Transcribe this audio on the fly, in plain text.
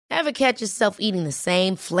Ever catch yourself eating the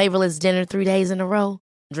same flavorless dinner 3 days in a row?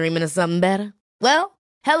 Dreaming of something better? Well,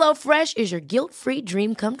 HelloFresh is your guilt-free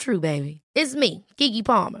dream come true, baby. It's me, Keke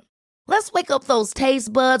Palmer. Let's wake up those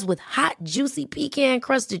taste buds with hot, juicy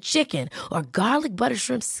pecan-crusted chicken or garlic butter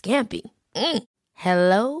shrimp scampi.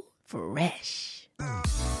 Hello Fresh.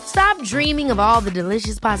 Stop dreaming of all the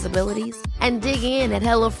delicious possibilities and dig in at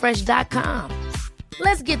HelloFresh.com.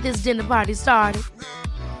 Let's get this dinner party started.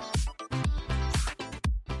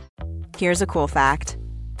 Here's a cool fact.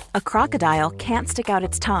 A crocodile can't stick out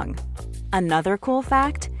its tongue. Another cool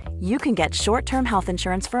fact, you can get short-term health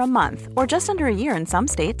insurance for a month or just under a year in some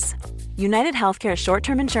states. United Healthcare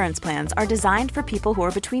short-term insurance plans are designed for people who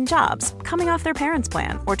are between jobs, coming off their parents'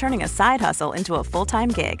 plan, or turning a side hustle into a full-time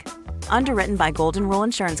gig. Underwritten by Golden Rule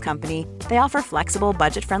Insurance Company, they offer flexible,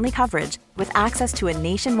 budget-friendly coverage with access to a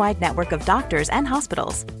nationwide network of doctors and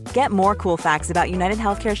hospitals. Get more cool facts about United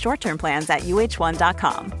Healthcare short-term plans at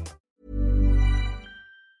uh1.com.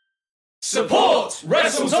 Support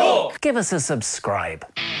Wrestle Talk! Give us a subscribe.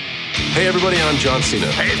 Hey everybody, I'm John Cena.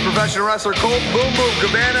 Hey, it's professional wrestler Colt Boom Boom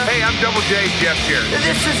Cabana. Hey, I'm Double J, Jeff Jarrett.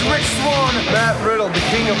 This is Rich Swann. Matt Riddle, the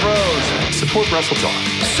King of Rose. Support Wrestle Talk.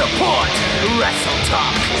 Support Wrestle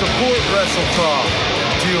Talk. Support Wrestle Talk.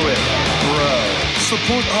 Do it, bro.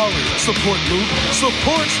 Support Ari. Support Luke.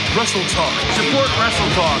 Support Wrestle Talk. Support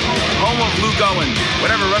Wrestle Talk. Home of Luke Owen.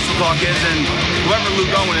 Whatever Wrestle Talk is and whoever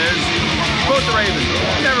Luke Owen is, support the Raven.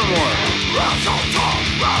 Nevermore. Wrestle Talk.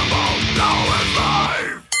 Rambo. Now is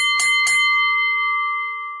live.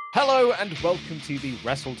 Hello and welcome to the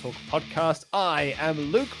Wrestle Talk podcast. I am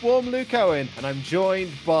Lukewarm Luke Owen and I'm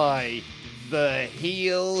joined by the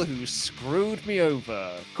heel who screwed me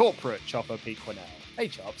over, Corporate Chopper Pete Quinnell. Hey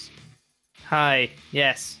Chops. Hi,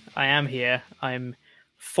 yes, I am here. I'm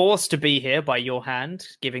forced to be here by your hand,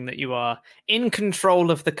 given that you are in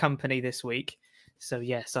control of the company this week. So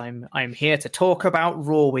yes, I'm here to talk about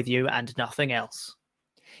Raw with you and nothing else.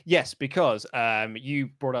 Yes, because you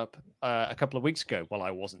brought up a couple of weeks ago while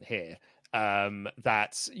I wasn't here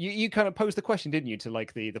that you kind of posed the question, didn't you, to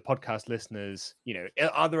like the podcast listeners, you know,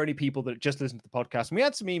 are there any people that just listen to the podcast? And we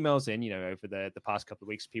had some emails in, you know, over the past couple of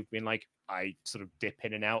weeks, people being like, I sort of dip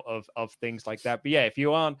in and out of things like that. But yeah, if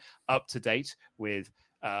you aren't up to date with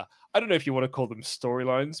I don't know if you want to call them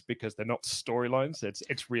storylines because they're not storylines.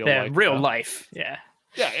 It's real life. They're real life. Yeah.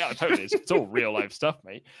 Yeah, totally. It's all real life stuff,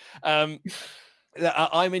 mate. I'm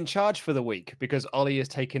in charge for the week because Ollie has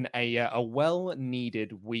taken a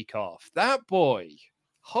well-needed week off. That boy,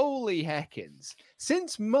 holy heckins.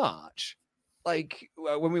 Since March, like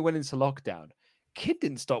when we went into lockdown, kid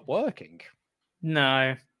didn't stop working.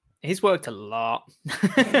 No, he's worked a lot.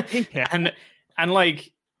 Yeah. And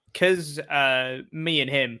like, because me and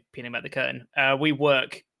him, peeling back the curtain, we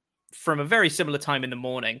work from a very similar time in the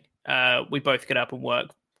morning. We both get up and work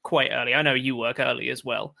quite early. I know you work early as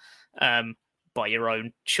well. By your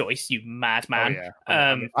own choice, you madman. Oh,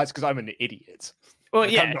 yeah. That's because I'm an idiot. Well,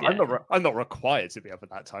 like, yeah, I'm not required to be up at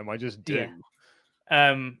that time. I just do.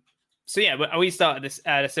 Yeah. So yeah, we start this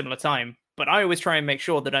at a similar time, but I always try and make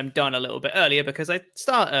sure that I'm done a little bit earlier because I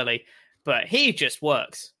start early. But he just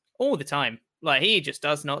works all the time. Like he just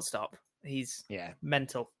does not stop. He's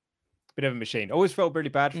mental. Bit of a machine. Always felt really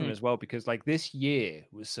bad for him as well because like this year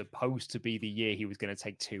was supposed to be the year he was going to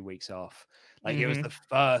take 2 weeks off. Like it was the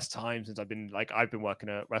first time since I've been working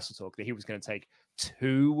at Wrestle Talk that he was going to take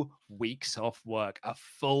 2 weeks off work, a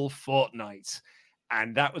full fortnight.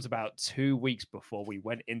 And that was about 2 weeks before we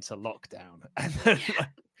went into lockdown. And then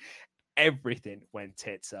everything went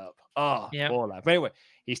tits up. Oh, poor lad. But anyway,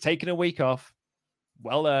 he's taken a week off.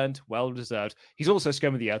 Well earned, well deserved. He's also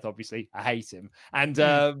scum of the earth, obviously. I hate him. And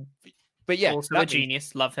but yeah, also a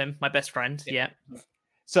genius. Love him. My best friend. Yeah.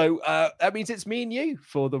 So that means it's me and you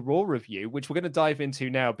for the Raw review, which we're going to dive into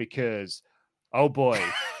now because, oh boy,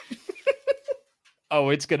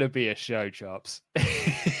 it's going to be a show, Chops.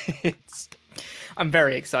 I'm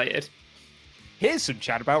very excited. Here's some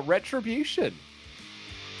chat about Retribution.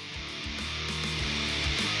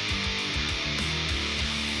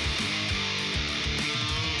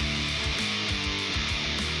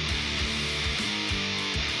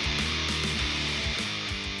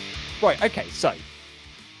 Right, okay, so.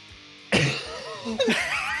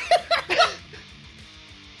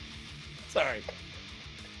 Sorry.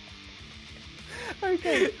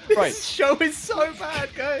 Okay, right. This show is so bad,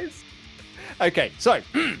 guys. Okay, so.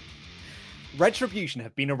 Retribution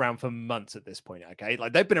have been around for months at this point, okay?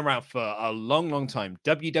 Like, they've been around for a long, long time.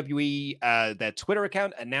 WWE, their Twitter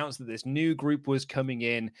account announced that this new group was coming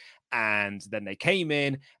in, and then they came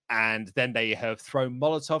in, and then they have thrown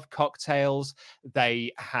Molotov cocktails.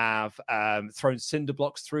 They have thrown cinder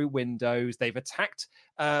blocks through windows. They've attacked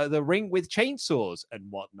the ring with chainsaws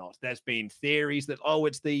and whatnot. There's been theories that, oh,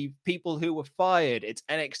 it's the people who were fired. It's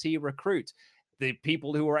NXT recruit. The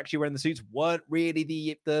people who were actually wearing the suits weren't really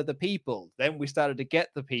the people. Then we started to get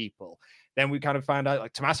the people. Then we kind of found out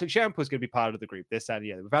like Tommaso Ciampa was going to be part of the group, this, that, and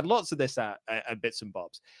the other. We've had lots of this and bits and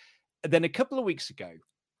bobs. And then a couple of weeks ago,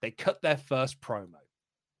 they cut their first promo.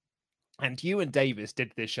 And you and Davis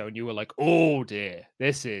did this show, and you were like, oh dear,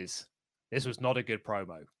 this was not a good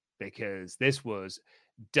promo, because this was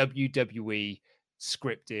WWE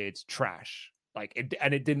scripted trash.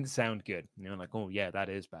 And it didn't sound good. And you're like, oh yeah, that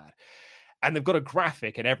is bad. And they've got a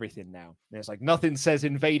graphic and everything now. And it's like, nothing says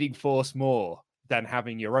invading force more than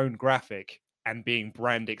having your own graphic and being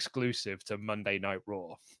brand exclusive to Monday Night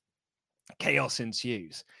Raw. Chaos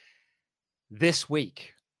ensues. This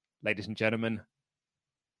week, ladies and gentlemen,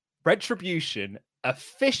 Retribution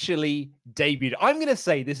officially debuted. I'm going to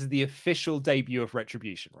say this is the official debut of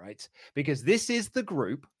Retribution, right? Because this is the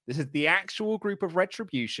group. This is the actual group of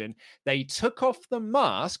Retribution. They took off the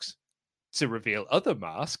masks to reveal other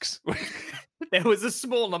masks. There was a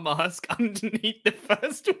smaller mask underneath the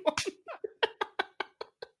first one.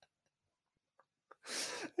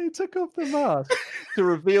 They took off the mask to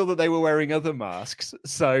reveal that they were wearing other masks.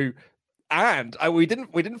 So, and we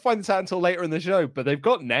didn't find this out until later in the show, but they've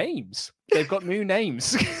got names. They've got new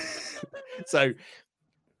names. So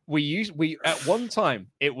we at one time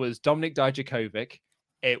it was Dominik Dijakovic,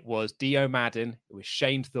 it was Dio Madden, it was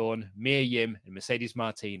Shane Thorne, Mia Yim, and Mercedes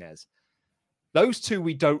Martinez. Those two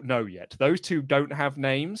we don't know yet. Those two don't have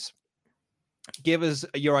names. Give us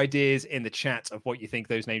your ideas in the chat of what you think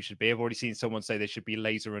those names should be. I've already seen someone say they should be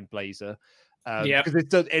Laser and Blazer. Because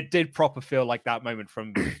it did proper feel like that moment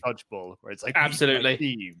from Dodgeball, where it's like, absolutely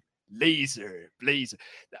team, Laser, Blazer.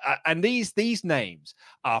 And these names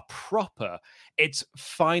are proper. It's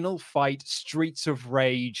Final Fight, Streets of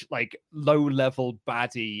Rage, like low-level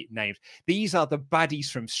baddie names. These are the baddies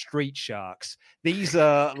from Street Sharks. These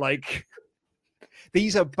are like...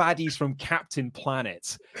 These are baddies from Captain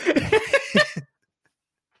Planet.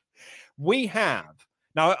 We have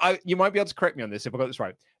now. You might be able to correct me on this if I got this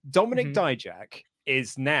right. Dominik Dijak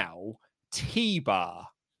is now T-Bar,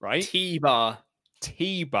 right? T-Bar.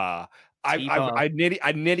 I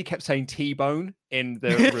nearly kept saying T-Bone in the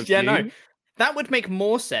review. Yeah, no, that would make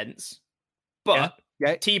more sense. But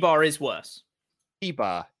T-Bar is worse.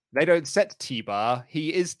 T-Bar. They don't set T-Bar.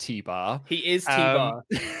 He is T-Bar. He is T-Bar.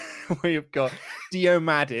 We've got Dio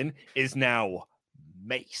Madden is now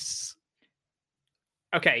Mace.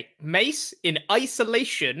 Okay, Mace in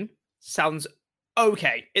isolation sounds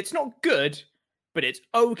okay. It's not good, but it's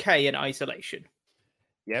okay in isolation.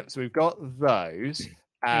 Yep. So we've got those,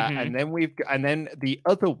 and then the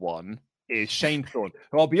other one is Shane Thorne.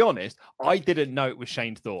 Who, I'll be honest, I didn't know it was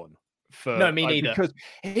Shane Thorne. No, me neither. Because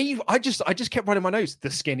I just kept running my nose.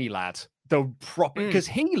 The skinny lad, the proper, because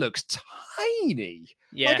he looks tiny.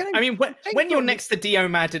 Yeah, like, I mean, when you're next to Dio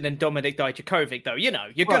Madden and Dominik Dijakovic, though,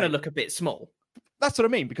 you're going to look a bit small. That's what I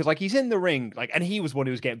mean, because like he's in the ring, like, and he was one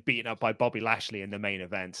who was getting beaten up by Bobby Lashley in the main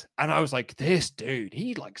event, and I was like, this dude,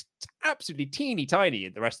 he like absolutely teeny tiny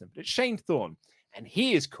in the rest of them. But it's Shane Thorne, and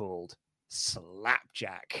he is called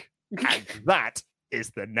Slapjack, and that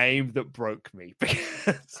is the name that broke me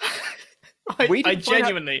because I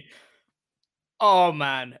genuinely. Oh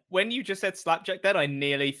man, when you just said Slapjack, then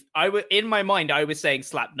I was in my mind, I was saying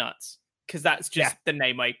Slap Nuts, because that's just the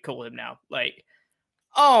name I call him now. Like,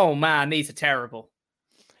 oh man, these are terrible.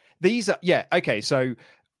 These are okay. So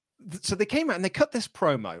they came out and they cut this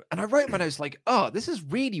promo, and I wrote my notes like, oh, this is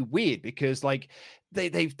really weird because like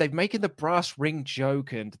they've making the brass ring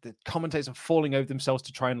joke, and the commentators are falling over themselves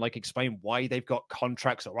to try and like explain why they've got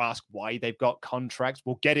contracts or ask why they've got contracts.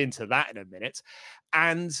 We'll get into that in a minute,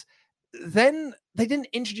 and then they didn't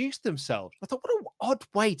introduce themselves. I thought, what an odd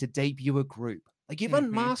way to debut a group. Like, you've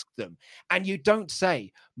unmasked them, and you don't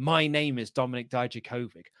say, my name is Dominik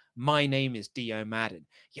Dijakovic. My name is Dio Madden.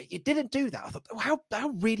 Yeah, you didn't do that. I thought, how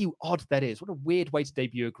really odd that is. What a weird way to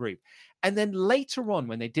debut a group. And then later on,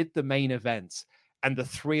 when they did the main event, and the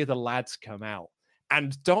three of the lads come out,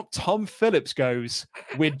 and Tom Phillips goes,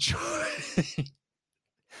 with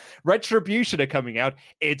Retribution are coming out.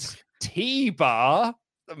 It's T-Bar,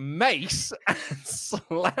 Mace, and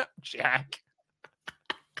Slapjack.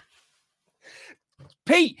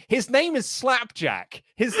 Pete, his name is Slapjack.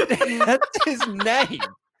 That's his name.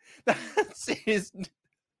 That's his.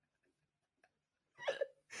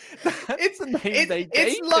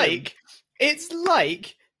 It's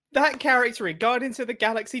like that character in Guardians of the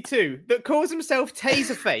Galaxy 2 that calls himself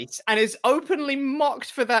Taserface and is openly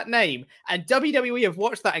mocked for that name. And WWE have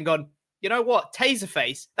watched that and gone, you know what?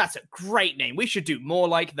 Taserface, that's a great name. We should do more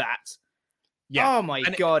like that. Yeah. Oh my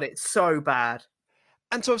God, it's so bad.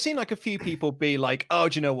 And so I've seen like a few people be like, oh,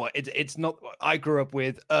 do you know what? It's not, I grew up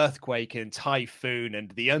with Earthquake and Typhoon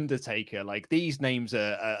and The Undertaker. Like these names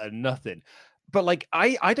are nothing. But like,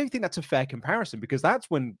 I don't think that's a fair comparison because that's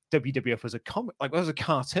when WWF was a comic, like was a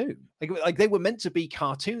cartoon. Like they were meant to be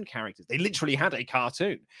cartoon characters. They literally had a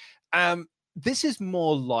cartoon. This is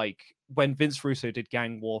more like when Vince Russo did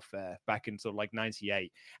Gang Warfare back in sort of like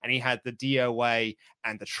 98, and he had the DOA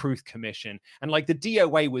and the Truth Commission. And like the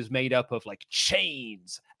DOA was made up of like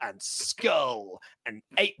Chains and Skull and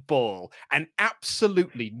 8-Ball, and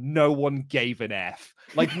absolutely no one gave an F.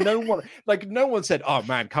 Like no one said, oh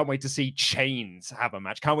man, can't wait to see Chains have a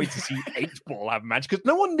match. Can't wait to see 8-Ball have a match, because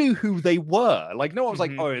no one knew who they were. Like no one was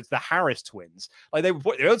like, oh, it's the Harris twins. Like they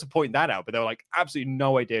were able to point that out, but they were like absolutely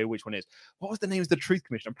no idea which one is. What was the name of the Truth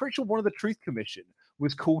Commission? I'm pretty sure one of the Truth Commission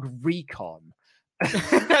was called Recon.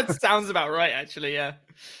 That sounds about right, actually. Yeah.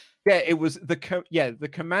 Yeah, it was the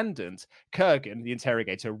Commandant, Kurgan, the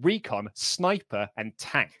Interrogator, Recon, Sniper, and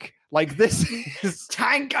Tank. Like this is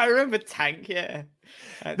Tank. I remember Tank. Yeah,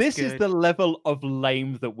 this is the level of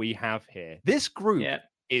lame that we have here. This group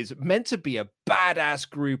is meant to be a badass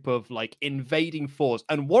group of like invading force,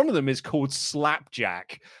 and one of them is called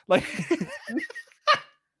Slapjack. Like.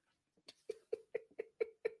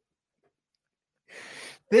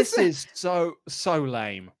 This is so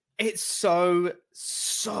lame. It's so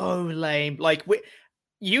lame. Like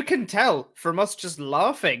you can tell from us just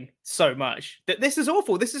laughing so much that this is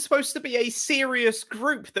awful. This is supposed to be a serious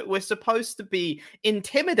group that we're supposed to be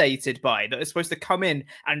intimidated by, that is supposed to come in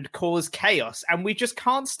and cause chaos, and we just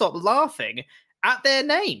can't stop laughing at their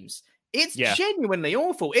names. It's genuinely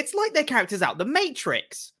awful. It's like their characters out the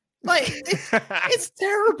Matrix. Like it's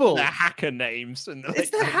terrible. The hacker names.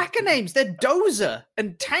 It's the hacker names. They're Dozer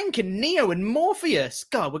and Tank and Neo and Morpheus.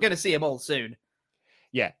 God, we're going to see them all soon.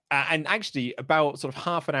 Yeah, and actually, about sort of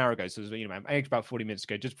half an hour ago, so about 40 minutes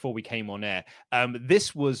ago, just before we came on air,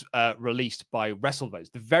 this was released by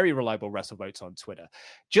WrestleVotes, the very reliable WrestleVotes on Twitter.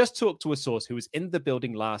 Just talked to a source who was in the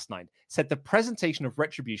building last night, said the presentation of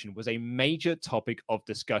Retribution was a major topic of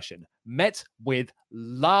discussion, met with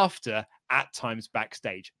laughter at times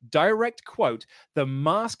backstage. Direct quote, the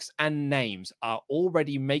masks and names are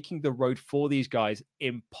already making the road for these guys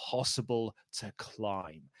impossible to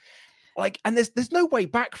climb. Like, and there's no way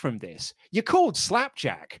back from this. You're called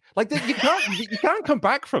Slapjack. Like, you can't come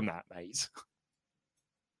back from that, mate.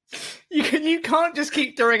 You can't just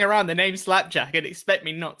keep throwing around the name Slapjack and expect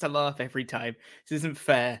me not to laugh every time. This isn't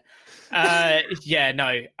fair. Yeah,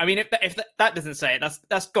 no. I mean, if that doesn't say it,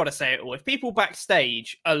 that's got to say it all. If people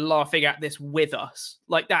backstage are laughing at this with us,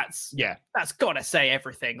 like that's got to say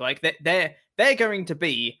everything. Like they're going to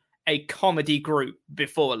be a comedy group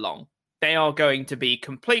before long. They are going to be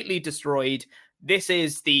completely destroyed. This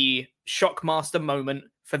is the Shockmaster moment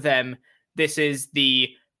for them. This is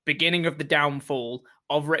the beginning of the downfall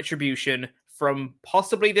of Retribution from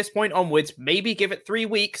possibly this point onwards. Maybe give it 3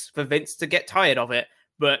 weeks for Vince to get tired of it.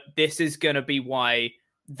 But this is going to be why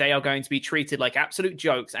they are going to be treated like absolute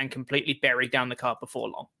jokes and completely buried down the cart before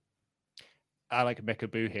long. I like a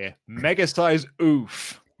Mecha Boo here. Mega size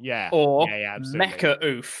oof. Yeah. Or Mecha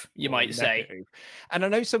oof, you might say. Oof. And I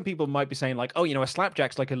know some people might be saying like, oh, a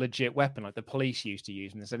slapjack's like a legit weapon like the police used to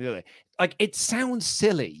use and this and the other. Like, it sounds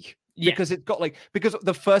silly because it's got because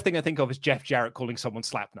the first thing I think of is Jeff Jarrett calling someone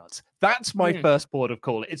slapnuts. That's my first port of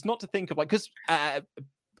call. It's not to think of like, because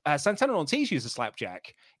Santana and Ortiz used a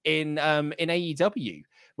slapjack in AEW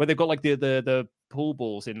where they've got like the pool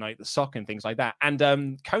balls in like the sock and things like that.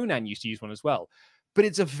 And Conan used to use one as well. But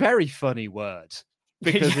it's a very funny word.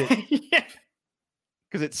 Because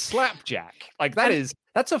it's slapjack. Like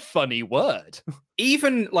that's a funny word.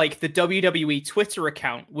 Even like the WWE Twitter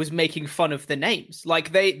account was making fun of the names.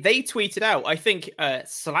 Like they tweeted out, I think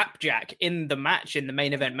Slapjack in the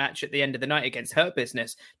main event match at the end of the night against Hurt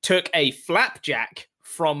Business took a flapjack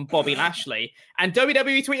from Bobby Lashley, and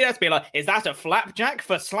WWE tweeted out to be like, is that a flapjack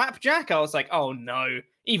for Slapjack? I was like, oh no,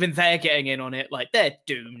 even they're getting in on it. Like they're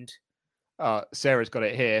doomed. Sarah's got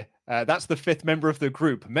it here. That's the 5th member of the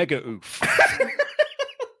group, Mega Oof.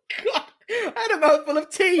 God, I had a mouthful of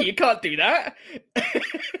tea. You can't do that.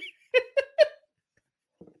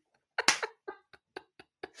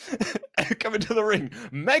 Coming to the ring,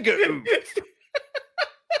 Mega Oof.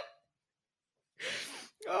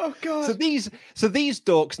 Oh God. So these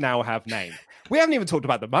dorks now have names. We haven't even talked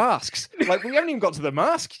about the masks. Like, we haven't even got to the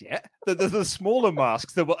masks yet. The smaller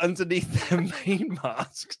masks that were underneath their main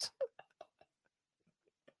masks.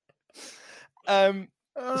 Oh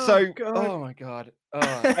my god.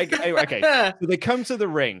 Okay. So they come to the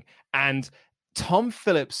ring, and Tom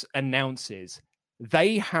Phillips announces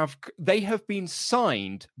they have been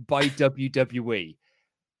signed by WWE.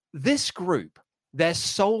 This group, their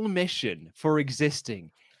sole mission for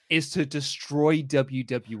existing is to destroy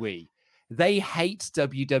WWE. They hate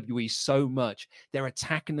WWE so much. They're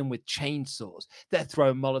attacking them with chainsaws. They're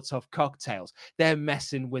throwing Molotov cocktails. They're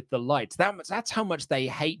messing with the lights. That's how much they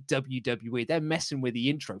hate WWE. They're messing with the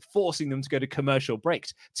intro, forcing them to go to commercial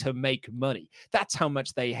breaks to make money. That's how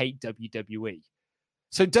much they hate WWE.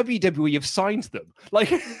 So WWE have signed them.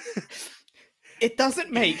 Like, it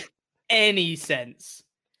doesn't make any sense.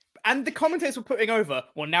 And the commentators were putting over,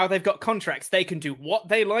 well, now they've got contracts. They can do what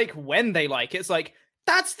they like when they like. It's like,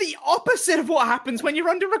 that's the opposite of what happens when you're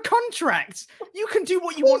under a contract. You can do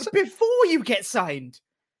what you want before you get signed.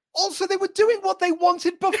 Also, they were doing what they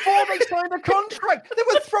wanted before they signed a contract. They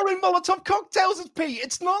were throwing Molotov cocktails at Pete.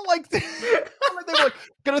 It's not like they were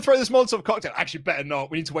going to throw this Molotov cocktail. Actually, better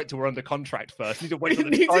not. We need to wait till we're under contract first. We need to wait till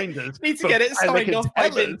they signed us. Need to get it signed off by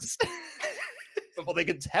Vince. Before they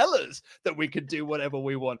can tell us that we can do whatever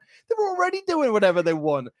we want. They're already doing whatever they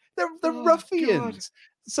want. They're ruffians. God.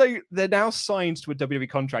 So they're now signed to a WWE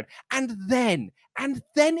contract. And then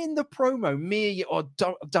in the promo, Mia or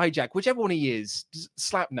Dijak, whichever one he is,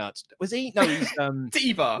 Slapnuts. Was he? No, he's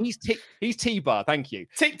T-Bar. He's T-Bar, thank you.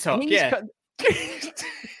 TikTok, yeah.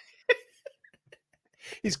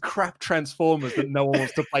 His crap Transformers that no one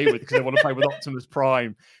wants to play with because they want to play with Optimus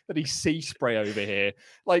Prime. That he's Sea Spray over here.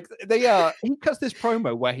 Like, he cuts this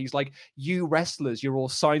promo where he's like, you wrestlers, you're all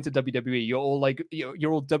signed to WWE. You're all like,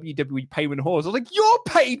 you're all WWE payment whores. I was like, you're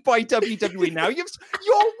paid by WWE now. You're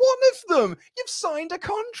one of them. You've signed a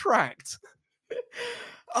contract.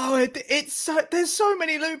 Oh, it's so, there's so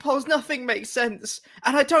many loopholes. Nothing makes sense.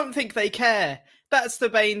 And I don't think they care. That's the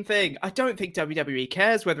main thing. I don't think WWE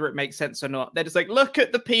cares whether it makes sense or not. They're just like, look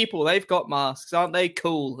at the people. They've got masks. Aren't they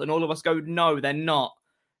cool? And all of us go, no, they're not.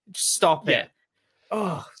 Just stop it.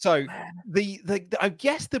 Oh, so I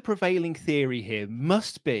guess the prevailing theory here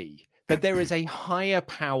must be that there is a higher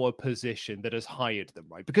power position that has hired them,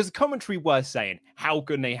 right? Because the commentary were saying, how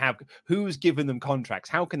can they have, who's given them contracts?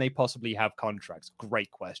 How can they possibly have contracts?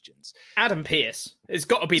 Great questions. Adam Pearce has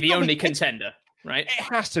got to be the only contender. Right,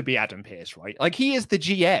 it has to be Adam Pearce, right? Like, he is the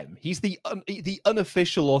GM. He's the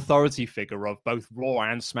unofficial authority figure of both Raw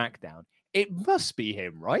and SmackDown. It must be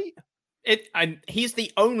him, right? He's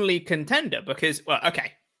the only contender because, well,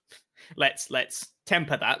 okay, let's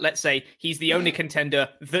temper that. Let's say he's the only contender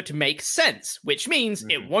that makes sense, which means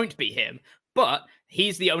it won't be him. But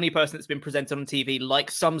he's the only person that's been presented on TV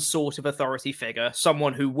like some sort of authority figure,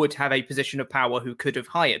 someone who would have a position of power who could have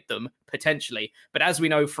hired them, potentially. But as we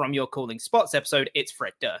know from your Calling Spots episode, it's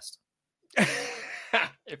Fred Durst.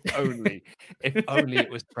 If only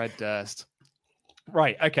it was Fred Durst.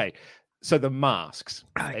 Right, okay. So the masks.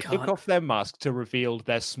 They took off their mask to reveal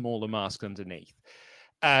their smaller mask underneath.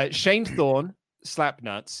 Shane Thorne,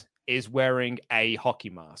 Slapnuts, is wearing a hockey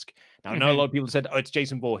mask. Now, I know a lot of people said, oh, it's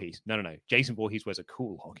Jason Voorhees. No. Jason Voorhees wears a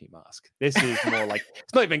cool hockey mask. This is more like,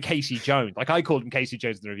 it's not even Casey Jones. Like, I called him Casey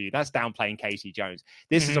Jones in the review. That's downplaying Casey Jones.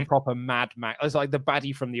 This is a proper Mad Max. It's like the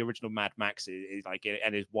baddie from the original Mad Max is like,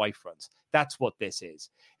 and his wife runs. That's what this is.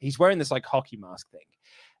 He's wearing this like hockey mask thing.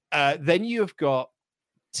 Then you've got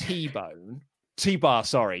T-Bar, yeah.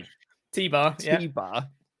 T-Bar,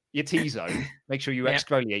 your T-zone. Make sure you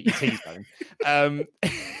exfoliate your T-zone.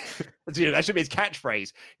 That should be his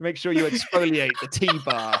catchphrase. Make sure you exfoliate the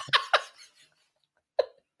T-bar.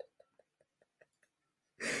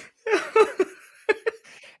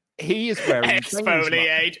 He is wearing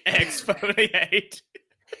exfoliate.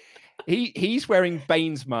 He's wearing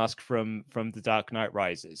Bane's mask from The Dark Knight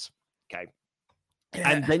Rises. Okay. Yeah.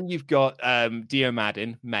 And then you've got Dio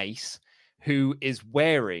Madden, Mace, who is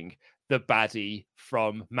wearing the baddie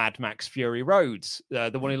from Mad Max Fury Roads,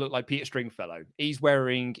 the one who looked like Peter Stringfellow. He's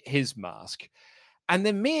wearing his mask. And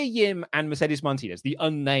then Mia Yim and Mercedes Martinez, the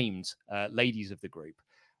unnamed ladies of the group,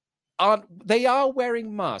 they are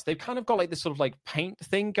wearing masks. They've kind of got like this sort of like paint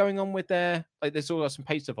thing going on with their, like there's all some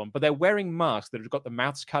paint stuff on, but they're wearing masks that have got the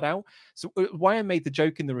mouths cut out. So why I made the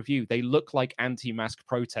joke in the review, they look like anti-mask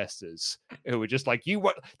protesters who are just like,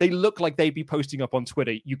 they look like they'd be posting up on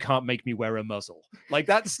Twitter, you can't make me wear a muzzle. Like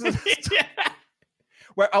that's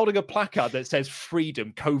we're holding a placard that says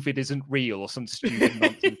freedom, COVID isn't real, or some stupid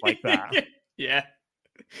nonsense like that. Yeah.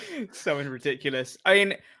 So ridiculous. I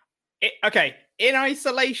mean, okay, in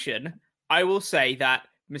isolation, I will say that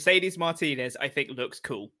Mercedes Martinez, I think, looks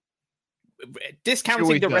cool.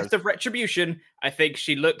 discounting the rest of Retribution, I think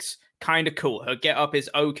she looks kind of cool. Her get-up is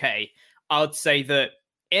okay. I'd say that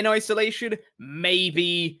in isolation,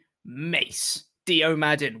 maybe Mace, Dio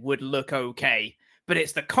Madden would look okay. But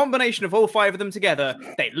it's the combination of all 5 of them together.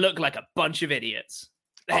 They look like a bunch of idiots.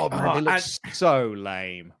 Oh, man, they look so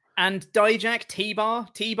lame. And Dijak, T-Bar,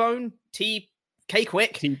 T-Bone,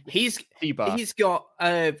 K-Quick, he's got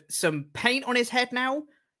some paint on his head now.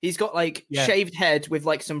 He's got shaved head with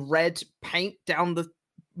some red paint down the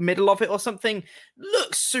middle of it or something.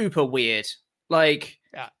 Looks super weird.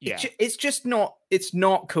 It's just not. It's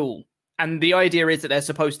not cool. And the idea is that they're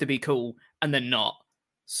supposed to be cool, and they're not.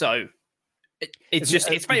 So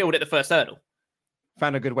it's failed at the first hurdle.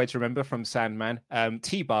 Found a good way to remember from Sandman.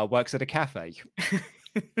 T-Bar works at a cafe.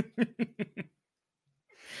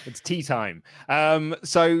 It's tea time.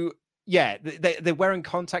 So yeah, they're wearing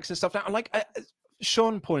contacts and stuff now. And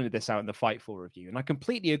Sean pointed this out in the Fightful review, and I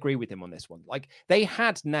completely agree with him on this one. They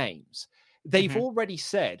had names. They've already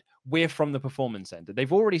said we're from the Performance Center.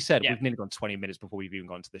 They've already said we've nearly gone 20 minutes before we've even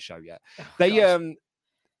gone to the show yet.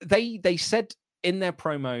 They said in their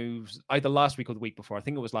promos either last week or the week before, I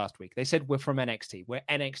think it was last week, they said we're from NXT. We're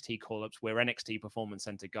NXT call-ups. We're NXT Performance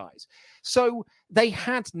Center guys. So they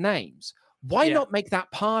had names. Why not make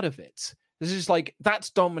that part of it? This is that's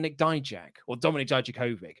Dominik Dijak or Dominik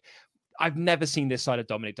Dijakovic. I've never seen this side of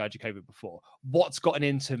Dominik Dijakovic before. What's gotten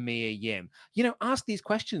into Mia Yim? Ask these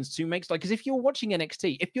questions to make because if you're watching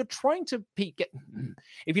NXT, if you're trying to get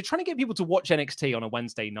people to watch NXT on a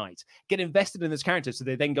Wednesday night, get invested in those characters so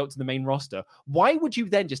they then go to the main roster, why would you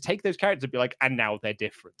then just take those characters and be like, and now they're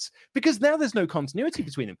different? Because now there's no continuity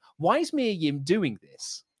between them. Why is Mia Yim doing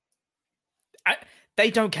this?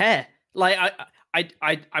 They don't care.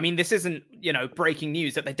 I mean, this isn't, breaking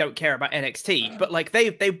news that they don't care about NXT, but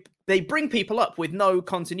they bring people up with no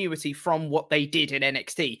continuity from what they did in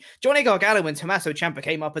NXT. Johnny Gargano and Tommaso Ciampa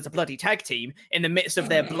came up as a bloody tag team in the midst of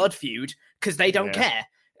their blood feud because they don't care.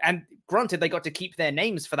 And granted, they got to keep their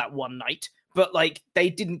names for that one night, but they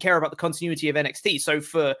didn't care about the continuity of NXT. So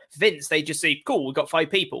for Vince, they just say, cool, we've got 5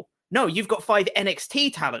 people. No, you've got 5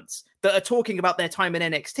 NXT talents that are talking about their time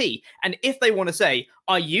in NXT. And if they want to say,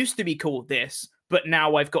 I used to be called this, but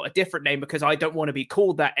now I've got a different name because I don't want to be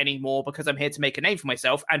called that anymore because I'm here to make a name for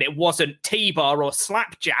myself and it wasn't T-Bar or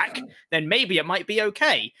Slapjack, then maybe it might be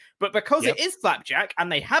okay. But because it is Slapjack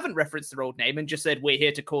and they haven't referenced their old name and just said, we're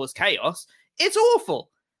here to cause chaos, it's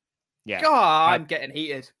awful. Yeah. God, I'm getting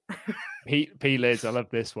heated. P. Liz, I love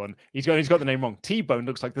this one. He's got the name wrong. T-Bone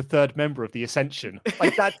looks like the 3rd member of the Ascension.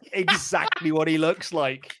 That's exactly what he looks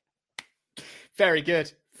like. Very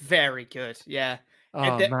good. Very good. Yeah.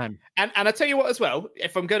 Oh, man. And I tell you what as well,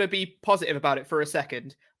 if I'm going to be positive about it for a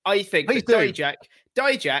second, I think that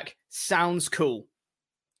Dijak sounds cool.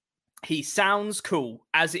 He sounds cool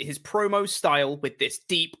as his promo style with this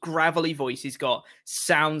deep, gravelly voice he's got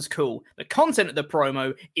sounds cool. The content of the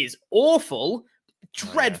promo is awful,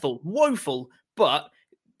 dreadful, woeful, but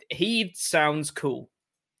he sounds cool.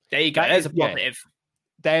 There you go. There's a positive.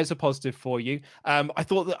 There's a positive for you. I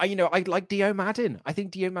thought that, I like Dio Madden. I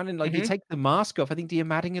think Dio Madden, you take the mask off, I think Dio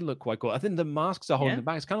Madden can look quite cool. I think the masks are holding them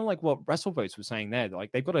back. It's kind of like what WrestleVotes was saying there.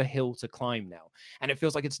 They've got a hill to climb now. And it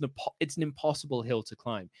feels like it's an impossible hill to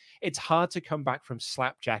climb. It's hard to come back from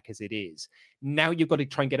Slapjack as it is. Now you've got to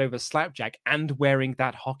try and get over Slapjack and wearing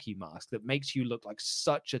that hockey mask that makes you look like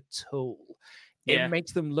such a tool. It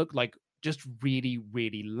makes them look like just really,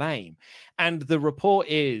 really lame. And the report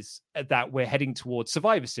is that we're heading towards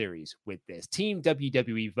Survivor Series with this. Team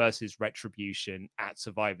WWE versus Retribution at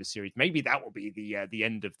Survivor Series. Maybe that will be the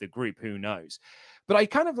end of the group. Who knows? But I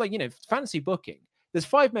kind of fantasy booking. There's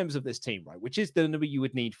 5 members of this team, right? Which is the number you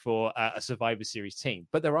would need for a Survivor Series team.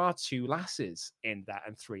 But there are 2 lasses in that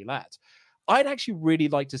and 3 lads. I'd actually really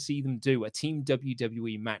like to see them do a Team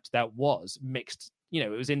WWE match that was mixed. It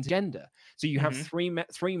was intergender. So you have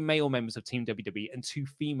 3 male members of Team WWE and 2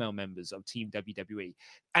 female members of Team WWE.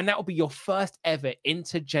 And that will be your first ever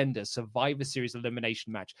intergender Survivor Series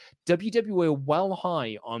elimination match. WWE are well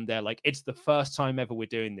high on their, it's the first time ever we're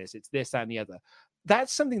doing this. It's this, that, and the other.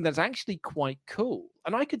 That's something that's actually quite cool.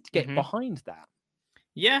 And I could get behind that.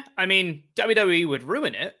 Yeah, I mean, WWE would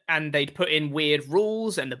ruin it, and they'd put in weird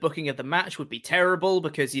rules, and the booking of the match would be terrible,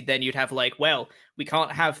 because you'd have we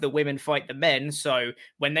can't have the women fight the men, so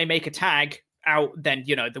when they make a tag out, then,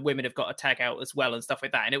 the women have got a tag out as well, and stuff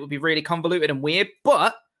like that, and it would be really convoluted and weird,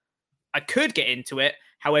 but I could get into it.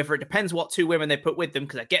 However, it depends what 2 women they put with them,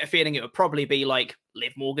 because I get a feeling it would probably be Liv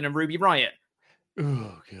Morgan and Ruby Riott.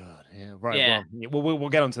 Oh god, yeah, right. Yeah. Well, we'll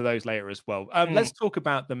get onto those later as well. Let's talk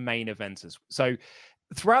about the main eventers. So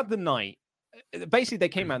throughout the night, basically they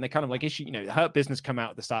came out and they kind of like issue, Hurt Business come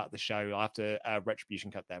out at the start of the show after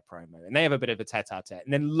Retribution cut their promo, and they have a bit of a tete-a-tete,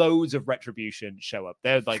 and then loads of Retribution show up.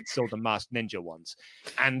 They're like still the masked ninja ones,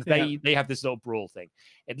 and they have this little brawl thing.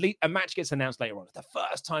 At least a match gets announced later on. It's the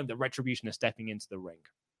first time the Retribution are stepping into the ring.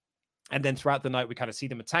 And then throughout the night, we kind of see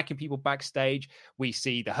them attacking people backstage. We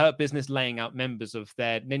see the Hurt Business laying out members of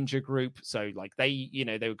their ninja group. So like they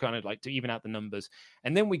were kind of like to even out the numbers.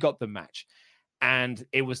 And then we got the match. And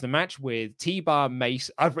it was the match with T-Bar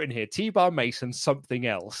Mason. I've written here, T-Bar Mason, something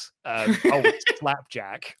else.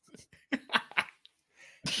 Slapjack.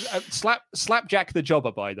 Slapjack the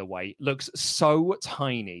Jobber, by the way, looks so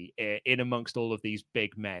tiny in amongst all of these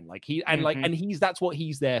big men. Like that's what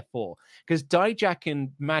he's there for. Because Dijak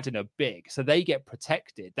and Madden are big, so they get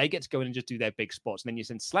protected. They get to go in and just do their big spots, and then you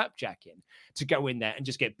send Slapjack in to go in there and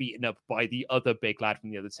just get beaten up by the other big lad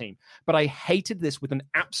from the other team. But I hated this with an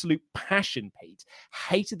absolute passion, Pete.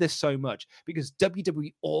 Hated this so much because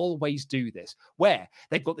WWE always do this, where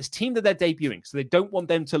they've got this team that they're debuting, so they don't want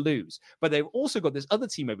them to lose, but they've also got this other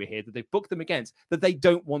team over here that they've booked them against that they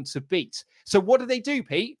don't want to beat. So what do,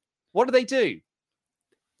 Pete? What do they do?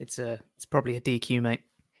 It's probably a DQ, mate.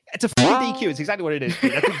 It's a DQ. It's exactly what it is,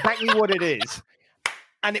 Pete. That's exactly what it is.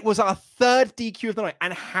 And it was our third DQ of the night.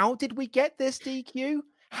 And how did we get this DQ?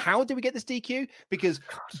 Because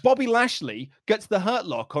Bobby Lashley gets the hurt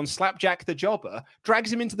lock on Slapjack the Jobber,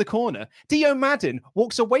 drags him into the corner. Dio Madden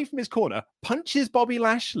walks away from his corner, punches Bobby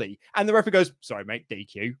Lashley, and the referee goes, "Sorry, mate,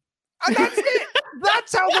 DQ." And that's it.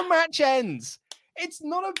 That's how the match ends. It's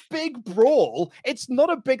not a big brawl. It's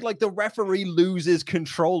not a big, like, the referee loses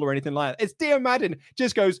control or anything like that. It's Dio Madden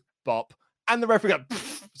just goes, bop. And the referee goes,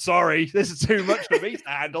 "Sorry, this is too much for me to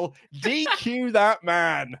handle. DQ that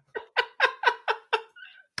man."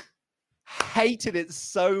 Hated it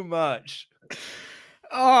so much.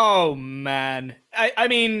 Oh, man. I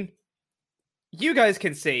mean, you guys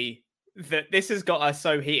can see that this has got us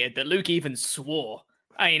so heated that Luke even swore.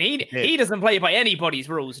 I mean, he doesn't play by anybody's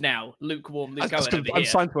rules now. Lukewarm Luke Owen. I'm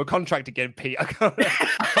signed to a contract again, Pete. I can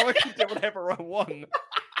do whatever I want.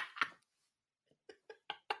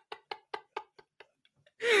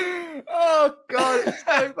 Oh God, it's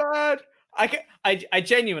so bad. I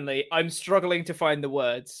genuinely, I'm struggling to find the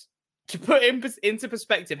words to put into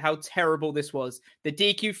perspective how terrible this was. The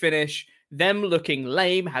DQ finish, them looking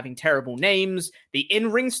lame, having terrible names. The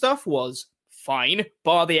in-ring stuff was fine,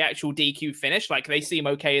 bar the actual DQ finish. Like, they seem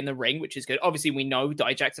okay in the ring, which is good. Obviously, we know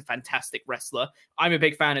Dijak's a fantastic wrestler. I'm a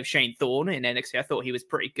big fan of Shane Thorne in NXT. I thought he was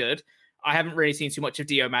pretty good. I haven't really seen too much of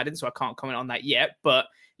Dio Madden, so I can't comment on that yet. But,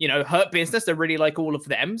 Hurt Business, I really like all of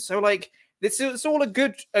them. So, like, it's all a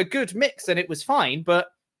good mix, and it was fine, but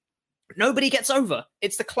nobody gets over.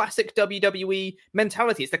 It's the classic WWE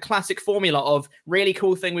mentality. It's the classic formula of really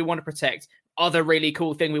cool thing we want to protect, other really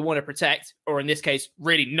cool thing we want to protect, or in this case,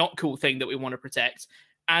 really not cool thing that we want to protect.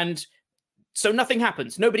 And so nothing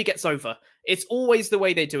happens. Nobody gets over. It's always the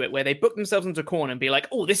way they do it, where they book themselves into a corner and be like,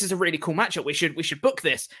 "Oh, this is a really cool matchup. We should book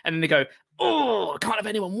this." And then they go, "Oh, I can't have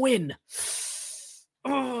anyone win.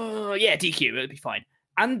 Oh, yeah, DQ. It'll be fine."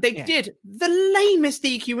 And they did the lamest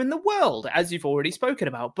DQ in the world, as you've already spoken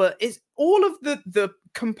about. But it's all of the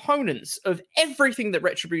components of everything that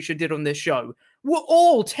Retribution did on this show were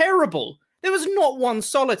all terrible. There was not one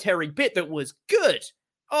solitary bit that was good.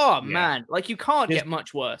 Oh, man. Like, you can't get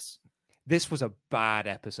much worse. This was a bad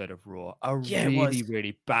episode of Raw.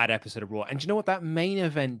 Really bad episode of Raw. And do you know what? That main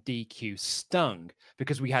event DQ stung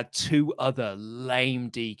because we had two other lame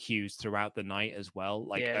DQs throughout the night as well,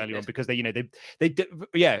 like earlier on, because they did,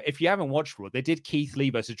 if you haven't watched Raw, they did Keith Lee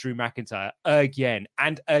versus Drew McIntyre again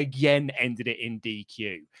ended it in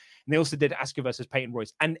DQ. And they also did Asuka versus Peyton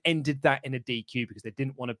Royce and ended that in a DQ because they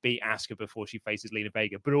didn't want to beat Asuka before she faces Lena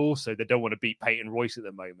Vega, but also they don't want to beat Peyton Royce at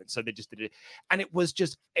the moment. So they just did it. And it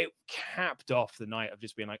capped off the night of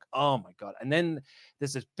just being like, oh my God. And then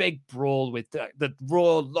there's this big brawl with the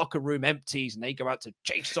Raw locker room empties and they go out to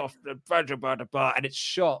chase off the and it's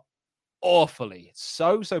shot awfully. It's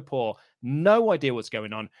so poor. No idea what's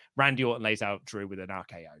going on. Randy Orton lays out Drew with an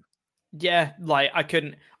RKO. Yeah, like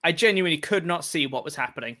I genuinely could not see what was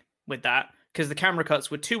happening with that because the camera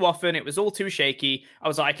cuts were too often. It was all too shaky. I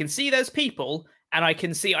was like, I can see there's people and I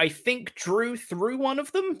think Drew threw one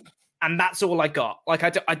of them and that's all I got. Like,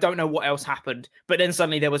 I don't know what else happened. But then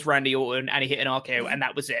suddenly there was Randy Orton and he hit an RKO and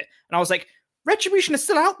that was it. And I was like, Retribution is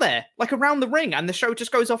still out there, like around the ring, and the show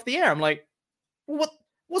just goes off the air. I'm like,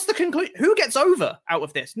 what's the conclusion? Who gets over out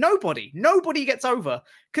of this? Nobody gets over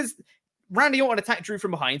because Randy Orton attacked Drew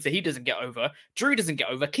from behind, so he doesn't get over. Drew doesn't get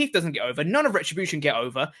over. Keith doesn't get over. None of Retribution get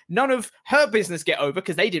over. None of Hurt Business get over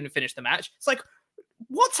because they didn't finish the match. It's like,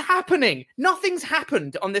 What's happening? Nothing's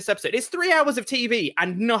happened on this episode. It's 3 hours of TV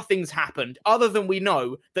and nothing's happened other than we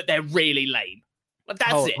know that they're really lame. But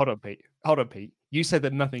that's it. Hold on, Pete. You said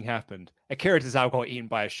that nothing happened. Akira Tozawa got eaten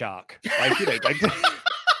by a shark. Like, you know, like...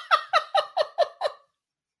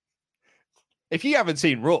 If you haven't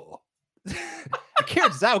seen Raw, Akira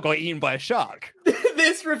Tozawa got eaten by a shark.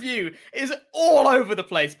 This review is all over the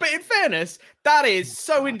place. But in fairness, that is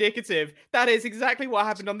so indicative. That is exactly what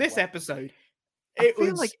happened on this episode. I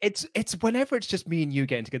feel like it's whenever it's just me and you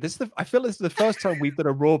getting together. I feel this is the first time we've done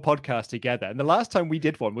a Raw podcast together, and the last time we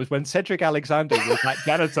did one was when Cedric Alexander was that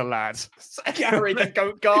janitor lad, Gary the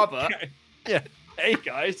Goat Garber. Yeah. Hey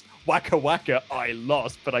guys, waka waka. I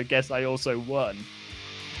lost, but I guess I also won.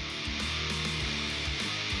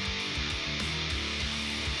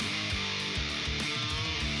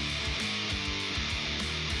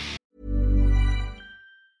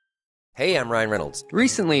 Hey, I'm Ryan Reynolds.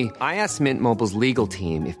 Recently, I asked Mint Mobile's legal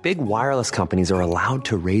team if big wireless companies are allowed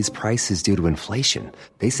to raise prices due to inflation.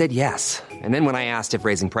 They said yes. And then when I asked if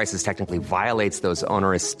raising prices technically violates those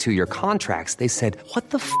onerous 2-year contracts, they said,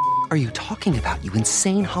 "What the f*** are you talking about, you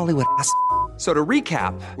insane Hollywood ass?" So to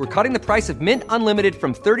recap, we're cutting the price of Mint Unlimited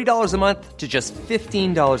from $30 a month to just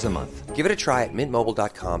 $15 a month. Give it a try at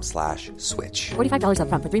mintmobile.com/switch. $45 up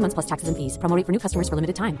front for 3 months plus taxes and fees. Promo rate for new customers for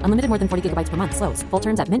limited time. Unlimited more than 40 gigabytes per month. Slows full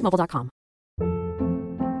terms at mintmobile.com.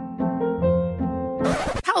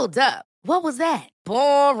 Hold up. What was that?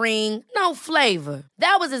 Boring. No flavor.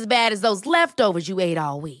 That was as bad as those leftovers you ate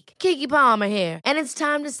all week. Keke Palmer here, and it's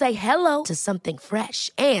time to say hello to something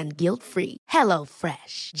fresh and guilt-free. Hello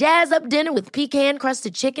Fresh. Jazz up dinner with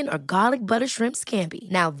pecan-crusted chicken or garlic butter shrimp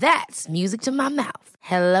scampi. Now that's music to my mouth.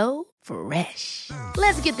 Hello Fresh.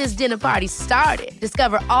 Let's get this dinner party started.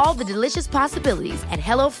 Discover all the delicious possibilities at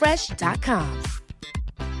hellofresh.com.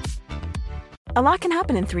 A lot can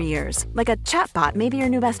happen in 3 years, like a chatbot may be your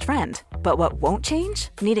new best friend. But what won't change?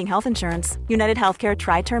 Needing health insurance. United Healthcare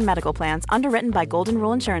Tri-Term Medical Plans, underwritten by Golden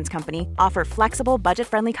Rule Insurance Company, offer flexible,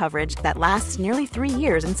 budget-friendly coverage that lasts nearly 3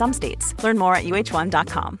 years in some states. Learn more at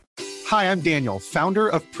uh1.com. Hi, I'm Daniel, founder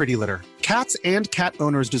of Pretty Litter. Cats and cat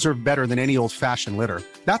owners deserve better than any old-fashioned litter.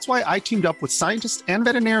 That's why I teamed up with scientists and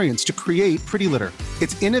veterinarians to create Pretty Litter.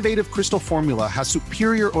 Its innovative crystal formula has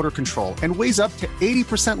superior odor control and weighs up to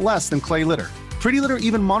 80% less than clay litter. Pretty Litter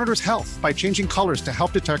even monitors health by changing colors to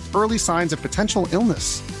help detect early signs of potential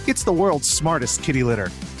illness. It's the world's smartest kitty litter.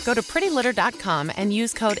 Go to prettylitter.com and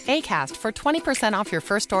use code ACAST for 20% off your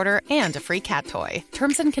first order and a free cat toy.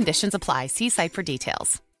 Terms and conditions apply. See site for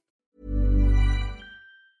details.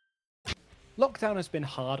 Lockdown has been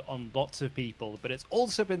hard on lots of people, but it's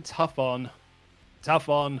also been tough on,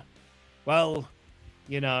 well,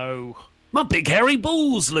 you know... My big hairy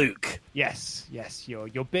balls, Luke. Yes,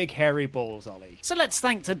 your big hairy balls, Ollie. So let's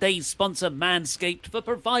thank today's sponsor, Manscaped, for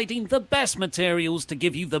providing the best materials to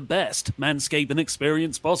give you the best manscaping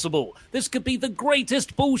experience possible. This could be the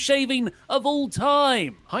greatest ball shaving of all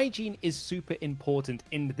time. Hygiene is super important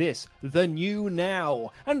in this, the new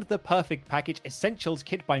now. And the Perfect Package Essentials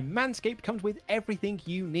Kit by Manscaped comes with everything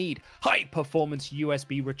you need. High-performance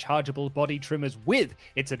USB rechargeable body trimmers with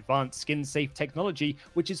its advanced skin-safe technology,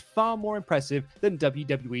 which is far more impressive than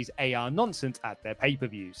WWE's AR nonsense at their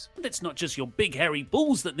pay-per-views. And it's not just your big hairy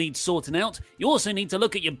balls that need sorting out. You also need to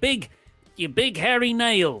look at your big hairy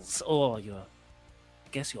nails, or your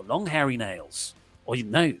long hairy nails, or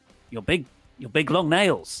your big long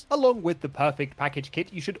nails. Along with the Perfect Package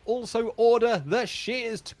Kit, you should also order the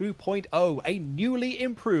Shears 2.0, a newly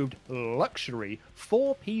improved luxury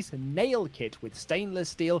 4-piece nail kit with stainless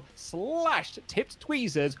steel slashed tipped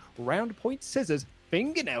tweezers, round point scissors,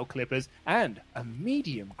 fingernail clippers, and a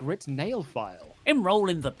medium grit nail file. Enroll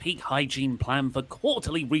in the Peak Hygiene Plan for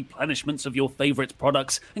quarterly replenishments of your favorite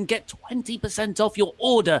products and get 20% off your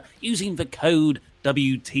order using the code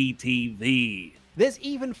WTTV. There's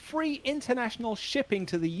even free international shipping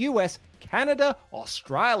to the US, Canada,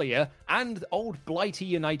 Australia, and old blighty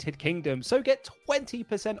United Kingdom. So get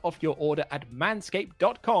 20% off your order at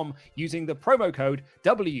manscaped.com using the promo code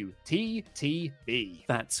WTTV.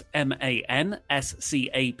 That's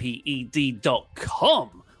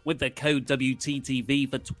manscaped.com with the code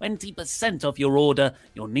WTTV for 20% off your order.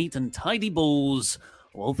 Your neat and tidy balls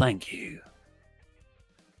will thank you.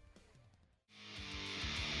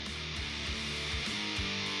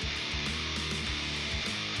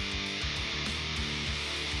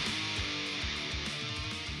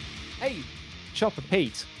 Hey, Chopper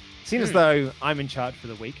Pete. Seeing as though I'm in charge for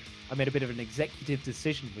the week, I made a bit of an executive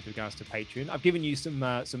decision with regards to Patreon. I've given you some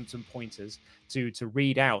pointers to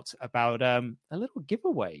read out about a little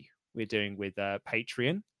giveaway we're doing with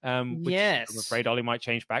Patreon. Which yes. I'm afraid Ollie might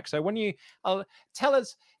change back. So when you tell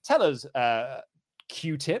us,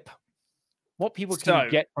 Q-Tip, what people can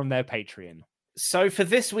get from their Patreon. So for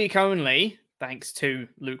this week only, thanks to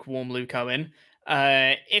Lukewarm Luke Owen,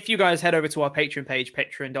 if you guys head over to our Patreon page,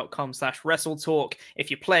 patreon.com/WrestleTalk, if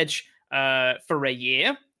you pledge for a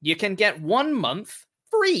year, you can get 1 month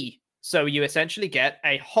free. So you essentially get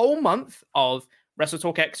a whole month of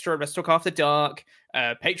WrestleTalk Extra, WrestleTalk After Dark,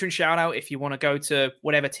 Patreon shout out if you want to go to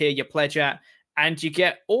whatever tier you pledge at, and you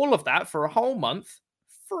get all of that for a whole month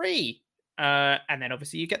free. And then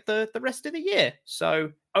obviously you get the rest of the year.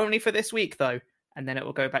 So only for this week though, and then it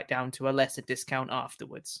will go back down to a lesser discount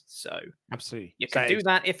afterwards. So absolutely, you can do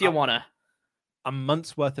that if you wanna. A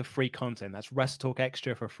month's worth of free content. That's WrestleTalk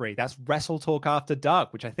Extra for free. That's WrestleTalk After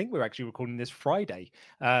Dark, which I think we're actually recording this Friday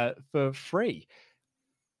for free.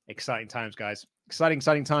 Exciting times, guys.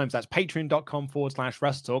 Exciting times. That's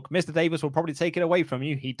patreon.com/WrestleTalk. Mr. Davis will probably take it away from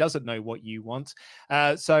you. He doesn't know what you want.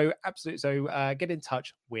 So get in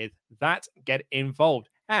touch with that. Get involved.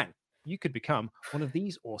 And you could become one of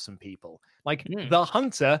these awesome people, like the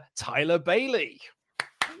Hunter, Tyler Bailey.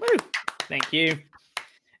 Woo! Thank you.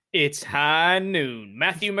 It's high noon.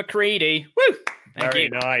 Matthew McCready. Woo! Very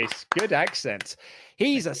nice. Good accent.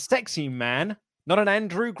 He's a sexy man, not an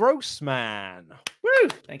Andrew Gross man. Woo!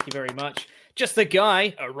 Thank you very much. Just a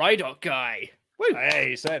guy, a Rydot guy. Woo! Hey,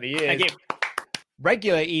 he certainly is. Thank you.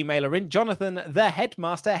 Regular emailer in Jonathan, the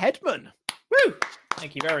Headmaster Headman. Woo!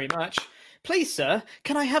 Thank you very much. Please, sir,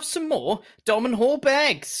 can I have some more Dolman Hall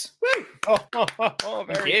bags? Woo! Oh,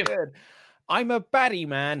 very good. I'm a baddie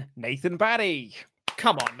man, Nathan Batty.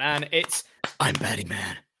 Come on, man. I'm Batty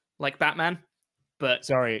Man, like Batman, but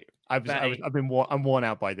sorry, I'm worn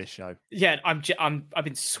out by this show. Yeah, I've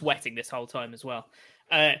been sweating this whole time as well.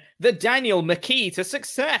 The Daniel McKee to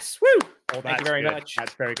success. Woo! Oh, thank you very much.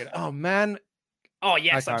 That's very good. Oh man. Oh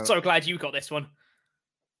yes, I'm so glad you got this one.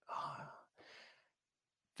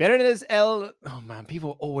 Oh man,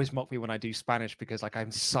 people always mock me when I do Spanish because like I'm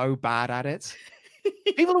so bad at it.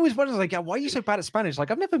 People always wonder, like, why are you so bad at Spanish?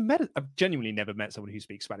 Like, I've genuinely never met someone who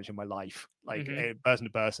speaks Spanish in my life, like person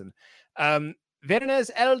to person.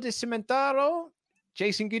 Viernes el de Cimentaro,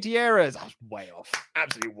 Jason Gutierrez. I was way off,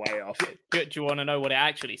 absolutely way off. Do you want to know what it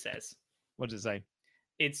actually says? What does it say?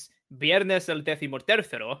 It's Viernes el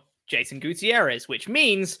decimotercero, Jason Gutierrez, which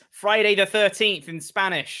means Friday the 13th in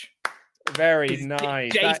Spanish. Very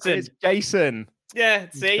nice. Jason. That is Jason. Yeah,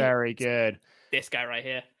 see? Very good. This guy right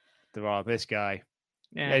here. This guy.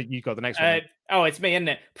 Yeah, you got the next one. It's me, isn't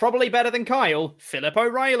it? Probably better than Kyle, Philip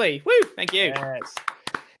O'Reilly. Woo! Thank you. Yes.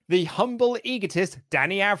 The humble egotist,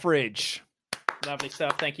 Danny Average. Lovely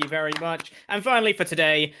stuff. Thank you very much. And finally for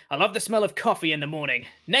today, I love the smell of coffee in the morning.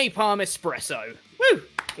 Napalm Espresso. Woo!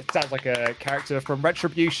 It sounds like a character from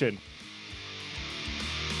Retribution.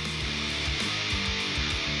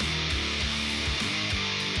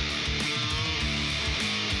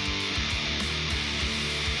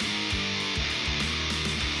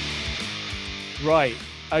 Right.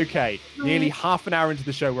 Okay. Nearly half an hour into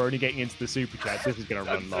the show, we're only getting into the super chats. This is going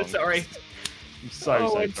to run long. Sorry. I'm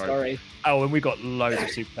so sorry. Oh, and we got loads of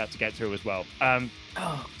super chats to get through as well.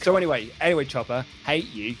 So anyway, Chopper,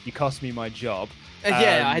 hate you. You cost me my job.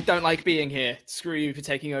 I don't like being here. Screw you for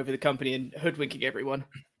taking over the company and hoodwinking everyone.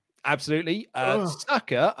 Absolutely.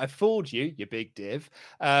 Sucker, I fooled you, you big div.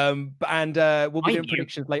 We'll be doing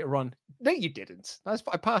predictions later on. No, you didn't.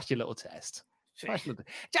 I passed your little test.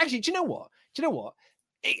 Actually, do you know what?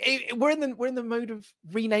 We're in the mode of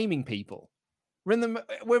renaming people.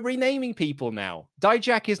 We're renaming people now.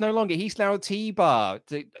 Dijak is no longer. He's now a T-bar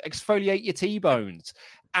to exfoliate your T-bones.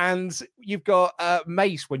 And you've got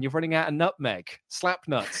Mace when you're running out of nutmeg, slap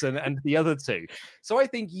nuts, and the other two. So I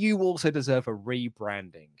think you also deserve a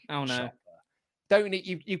rebranding. Oh no. Shopper.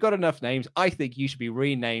 You've got enough names. I think you should be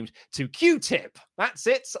renamed to Q-Tip. That's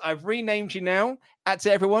it. I've renamed you now. That's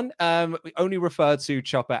it, everyone. We only refer to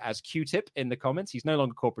Chopper as Q-Tip in the comments. He's no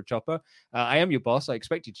longer Corporate Chopper. I am your boss. I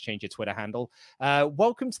expect you to change your Twitter handle.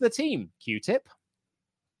 Welcome to the team, Q-Tip.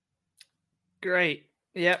 Great.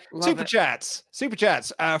 Yep. Super chats.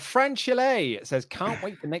 Fran Chile says, can't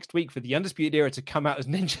wait for next week for the Undisputed Era to come out as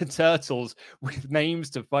Ninja Turtles with names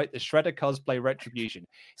to fight the Shredder cosplay Retribution.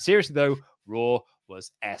 Seriously though, Raw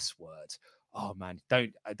was S-word. Oh man, I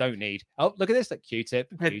don't need. Oh, look at this, like Q-Tip.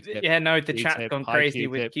 Yeah, no, the chat's gone crazy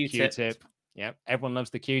with Q-Tip. Yeah, everyone loves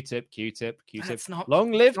the Q-Tip. That's not,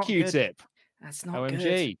 long live Q-Tip. That's not OMG,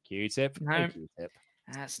 good. Q-Tip. No, Q-Tip.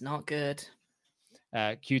 that's not good.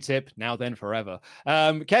 Q-tip, now then forever.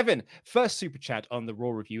 Kevin, first super chat on the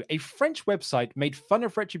Raw review. A French website made fun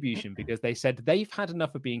of Retribution because they said they've had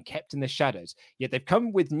enough of being kept in the shadows, yet they've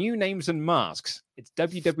come with new names and masks. It's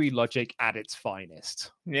WWE logic at its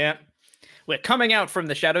finest. Yeah. We're coming out from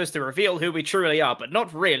the shadows to reveal who we truly are, but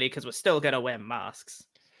not really, because we're still going to wear masks.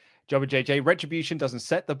 Jobber JJ, Retribution doesn't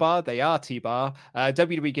set the bar, they are T-bar.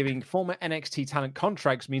 WWE giving former NXT talent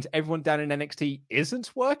contracts means everyone down in NXT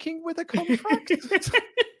isn't working with a contract? It's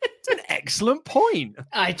an excellent point.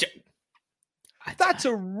 That's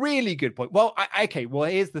a really good point. Well,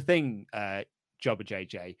 here's the thing, Jobber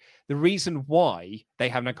JJ. The reason why they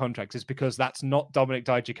have no contracts is because that's not Dominik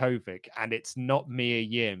Dijakovic, and it's not Mia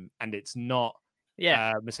Yim, and it's not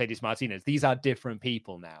Mercedes Martinez. These are different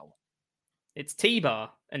people now. It's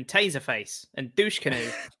T-Bar and Taserface and Douche Canoe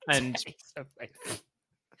and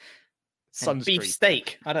beef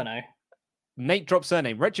steak. I don't know. Nate drops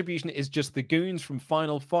surname. Retribution is just the goons from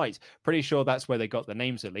Final Fight. Pretty sure that's where they got the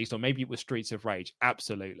names at least, or maybe it was Streets of Rage.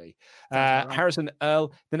 Absolutely. Right. Harrison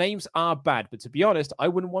Earl, the names are bad, but to be honest, I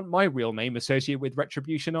wouldn't want my real name associated with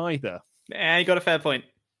Retribution either. Yeah, you got a fair point.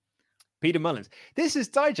 Peter Mullins, this is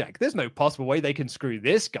Dijak. There's no possible way they can screw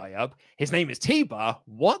this guy up. His name is T-Bar.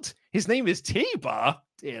 What? His name is T-Bar?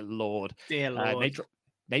 Dear Lord. Dear Lord.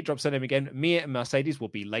 Nate drops her name again. Mia and Mercedes will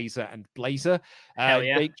be Laser and Blazer. Hell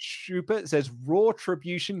yeah. Jake Schubert says, Raw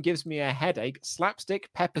Tribution gives me a headache. Slapstick,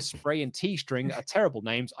 Pepper Spray, and T-String are terrible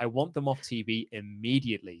names. I want them off TV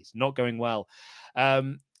immediately. It's not going well.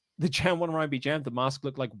 The Jam 1 Ryan B. Jam, the mask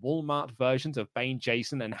looked like Walmart versions of Bane,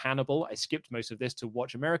 Jason, and Hannibal. I skipped most of this to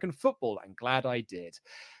watch American football. I'm glad I did.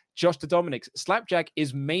 Josh to Dominic's Slapjack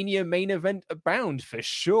is Mania main event bound for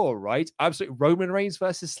sure, right? Absolutely. Roman Reigns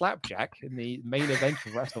versus Slapjack in the main event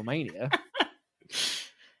of WrestleMania.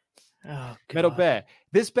 Oh, Metal Bear,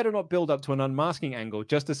 this better not build up to an unmasking angle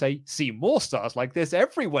just to say, see more stars like this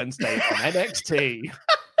every Wednesday on NXT.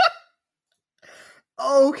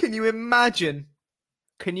 Oh, can you imagine?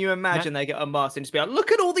 Can you imagine they get unmasked and just be like,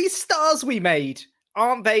 look at all these stars we made.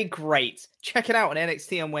 Aren't they great? Check it out on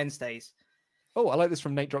NXT on Wednesdays. Oh, I like this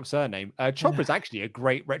from Nate Drop Surname. Chopper's actually a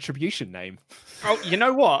great Retribution name. Oh, you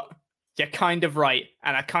know what? You're kind of right.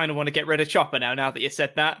 And I kind of want to get rid of Chopper now that you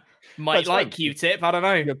said that. Might like Q-Tip. I don't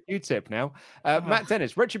know. You're Q-Tip now. Matt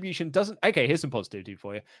Dennis, Retribution doesn't... Okay, here's some positivity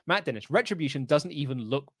for you. Matt Dennis, Retribution doesn't even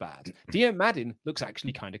look bad. Dio Madden looks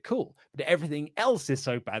actually kind of cool, but everything else is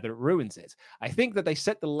so bad that it ruins it. I think that they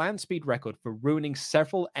set the land speed record for ruining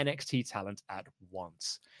several NXT talent at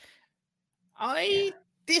once. I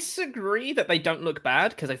disagree that they don't look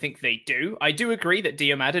bad, because I think they do. I do agree that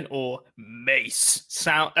Dio Madden or Mace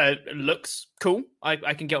looks cool.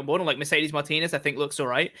 I can get on board. And like Mercedes Martinez, I think looks all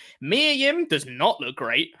right. Mia Yim does not look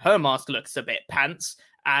great. Her mask looks a bit pants.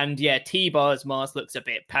 And yeah, T-Bar's mask looks a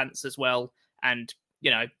bit pants as well. And,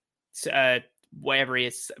 you know, wherever he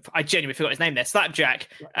is, I genuinely forgot his name there. Slapjack.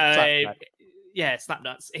 Yeah,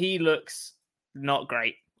 Slapnuts. He looks not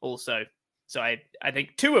great also. So I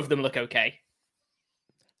think two of them look okay.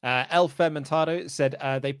 El Fermentado said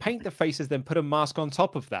they paint the faces, then put a mask on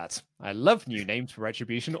top of that. I love new names for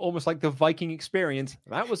Retribution, almost like the Viking experience.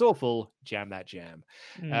 That was awful. Jam that jam.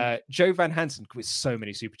 Joe Van Hansen with so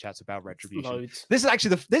many super chats about Retribution. Loads. This is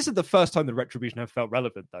actually the first time the Retribution have felt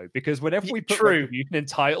relevant though, because whenever we put Retribution in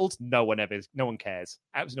titles, no one cares.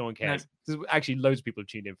 Absolutely no one cares. No. There's actually loads of people have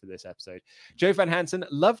tuned in for this episode. Joe Van Hansen,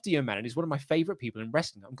 love Dio Madden. He's one of my favorite people in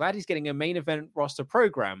wrestling. I'm glad he's getting a main event roster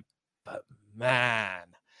program, but man.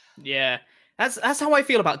 Yeah, that's how I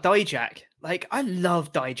feel about Dijak. Like, I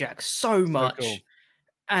love Dijak so much. So cool.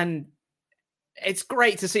 And it's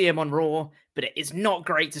great to see him on Raw, but it is not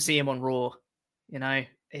great to see him on Raw. You know,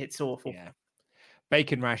 it's awful. Yeah.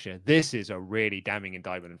 Bacon Rasher, this is a really damning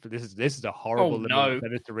indictment. This is a horrible little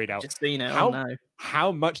sentence to read out. Just seen it.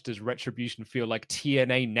 How much does Retribution feel like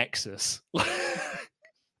TNA Nexus?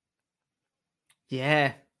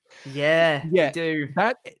 Yeah, they do.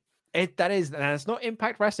 That is, and it's not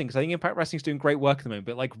Impact Wrestling, because I think Impact Wrestling is doing great work at the moment,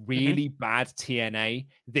 but like really bad TNA,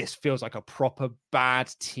 this feels like a proper bad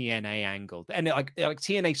TNA angle. And like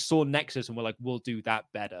TNA saw Nexus and were like, we'll do that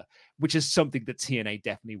better, which is something that TNA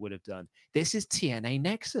definitely would have done. This is TNA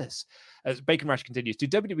Nexus. As Bacon Rush continues, do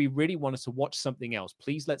WWE really want us to watch something else?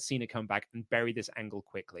 Please let Cena come back and bury this angle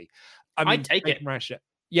quickly. I'd take Bacon Rush,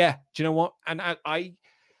 yeah, do you know what? And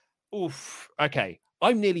okay,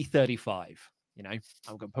 I'm nearly 35. You know,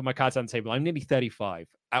 I'm going to put my cards on the table. I'm nearly 35.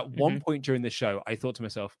 At one point during the show, I thought to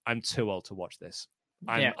myself, I'm too old to watch this.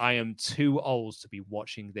 I am too old to be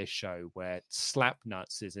watching this show where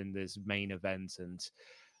Slapnuts is in this main event. And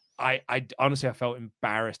I honestly, I felt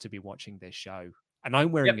embarrassed to be watching this show. and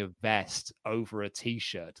I'm wearing a vest over a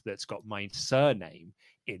t-shirt that's got my surname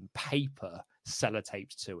in paper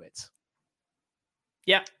sellotaped to it.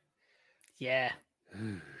 Yep. Yeah.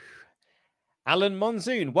 Alan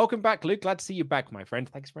Monsoon, welcome back, Luke. Glad to see you back, my friend.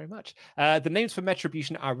 Thanks very much. The names for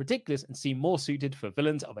Metrobution are ridiculous and seem more suited for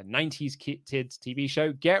villains of a 90s kids TV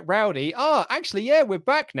show. Get Rowdy. Oh, actually, yeah, we're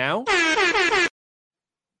back now.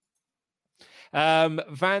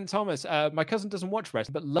 Van Thomas, my cousin doesn't watch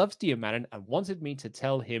wrestling, but loves Diamarin and wanted me to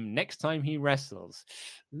tell him next time he wrestles.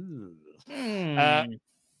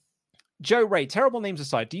 Joe Ray, terrible names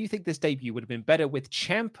aside, do you think this debut would have been better with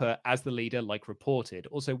Ciampa as the leader, like reported?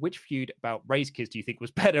 Also, which feud about Ray's kids do you think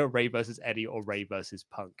was better, Ray versus Eddie or Ray versus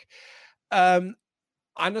Punk?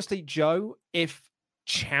 Honestly, Joe, if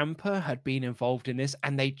Ciampa had been involved in this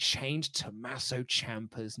and they changed Tommaso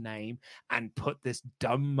Ciampa's name and put this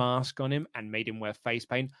dumb mask on him and made him wear face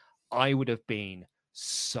paint, I would have been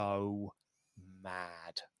so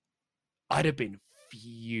mad. I'd have been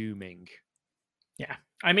fuming. Yeah.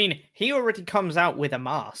 I mean, he already comes out with a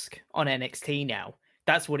mask on NXT now.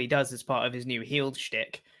 That's what he does as part of his new heel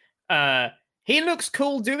shtick. He looks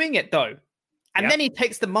cool doing it, though. And then he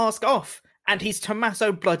takes the mask off, and he's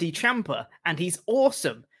Tommaso bloody Ciampa, and he's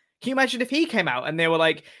awesome. Can you imagine if he came out and they were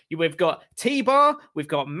like, we've got T-Bar, we've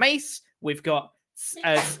got Mace, we've got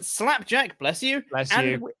Slapjack, bless you,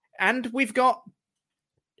 and we've got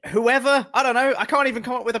whoever, I don't know, I can't even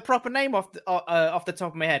come up with a proper name off the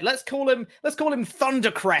top of my head. Let's call him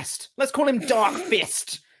Thundercrest. Let's call him Dark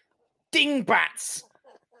Fist. Dingbats.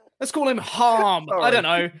 Let's call him Harm. Sorry. I don't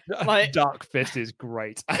know. Like Dark Fist is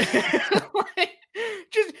great.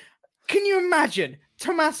 Just can you imagine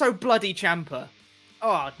Tommaso bloody Ciampa?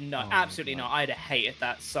 Oh no, absolutely not. I'd have hated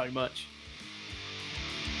that so much.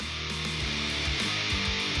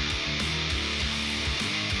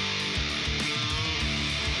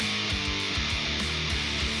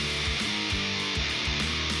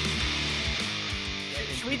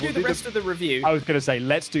 Should we do the rest of the review? I was going to say,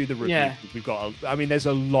 let's do the review. Yeah. We've got, there's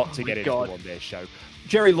a lot to get into on this show.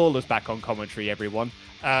 Jerry Lawler's back on commentary, everyone.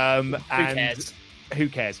 Who cares? Who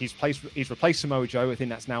cares? He's replaced Samoa Joe. I think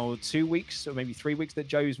that's now 2 weeks or maybe 3 weeks that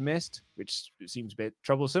Joe's missed, which seems a bit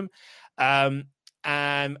troublesome. And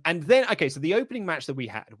then, so the opening match that we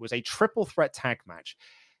had was a triple threat tag match.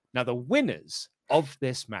 Now, the winners of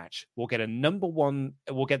this match will get become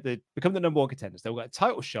the number one contenders. They'll get a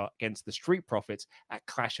title shot against the Street Profits at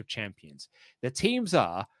Clash of Champions. The teams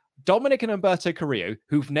are Dominic and Humberto Carrillo,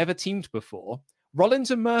 who've never teamed before,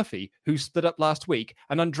 Rollins and Murphy, who split up last week,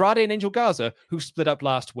 and Andrade and Angel Garza, who split up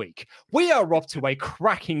last week. We are off to a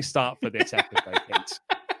cracking start for this episode, Pete.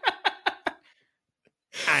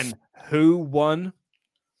 And who won?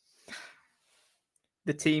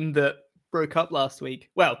 The team that broke up last week.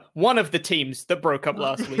 Well, one of the teams that broke up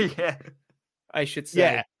last week. Yeah. I should say.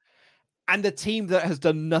 Yeah. And the team that has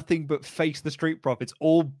done nothing but face the Street Profits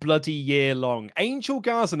all bloody year long. Angel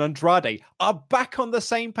Garza and Andrade are back on the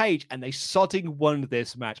same page, and they sodding won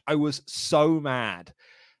this match. I was so mad.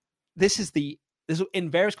 This is in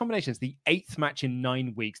various combinations, the 8th match in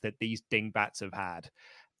 9 weeks that these dingbats have had.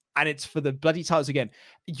 And it's for the bloody titles again.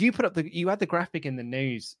 You had the graphic in the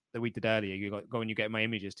news that we did earlier. You go and you get my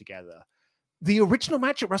images together. The original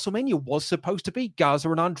match at WrestleMania was supposed to be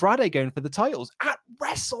Garza and Andrade going for the titles at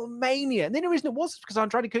WrestleMania. And the only reason it was because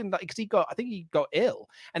Andrade couldn't, because he got ill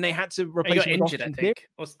and they had to replace him with injured, Austin I Theory. think.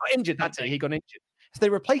 Injured, that's it. He got injured. So they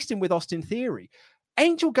replaced him with Austin Theory.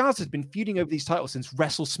 Angel Garza's been feuding over these titles since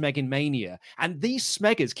WrestleSmeggin Mania. And these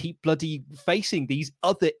smeggers keep bloody facing these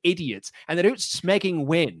other idiots and they don't smegging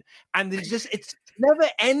win. And it's never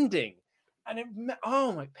ending. And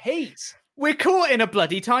oh my Pete. We're caught in a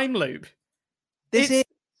bloody time loop.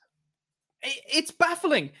 It's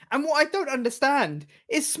baffling. And what I don't understand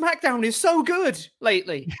is SmackDown is so good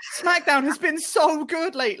lately. SmackDown has been so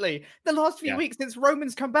good lately. The last few weeks since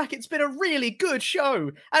Roman's come back, it's been a really good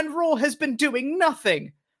show. And Raw has been doing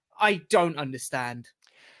nothing. I don't understand.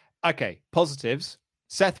 Okay, positives.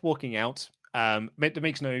 Seth walking out.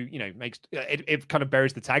 Makes no, it kind of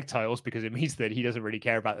buries the tag titles because it means that he doesn't really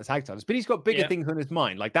care about the tag titles, but he's got bigger things on his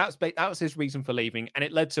mind. Like that was his reason for leaving, and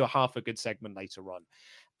it led to half a good segment later on.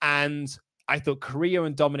 And I thought Carrillo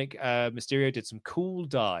and Dominic Mysterio did some cool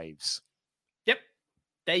dives. Yep,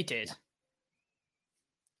 they did.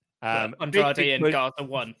 Andrade and Garza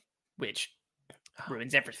won, which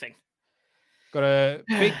ruins everything. Got a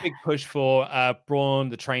big push for Braun,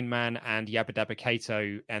 the Train Man, and Yabba Dabba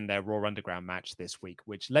Kato and their Raw Underground match this week,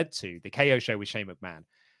 which led to the KO show with Shane McMahon.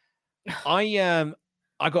 I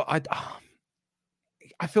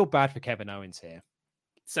feel bad for Kevin Owens here.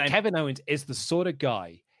 Same. Kevin Owens is the sort of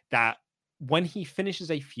guy that when he finishes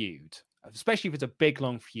a feud especially if it's a big,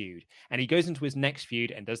 long feud, and he goes into his next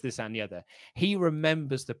feud and does this and the other, he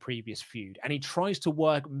remembers the previous feud and he tries to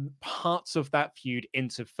work parts of that feud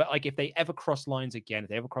into, like, if they ever cross lines again, if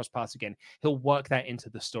they ever cross paths again, he'll work that into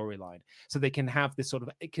the storyline so they can have this sort of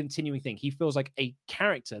continuing thing. He feels like a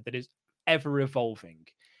character that is ever evolving.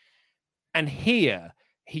 And here,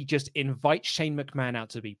 he just invites Shane McMahon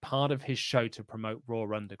out to be part of his show to promote Raw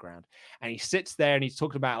Underground. And he sits there and he's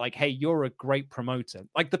talking about, like, hey, you're a great promoter.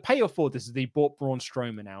 Like, the payoff for this is he brought Braun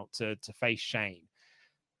Strowman out to face Shane.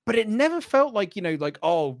 But it never felt like, you know, like,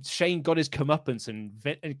 oh, Shane got his comeuppance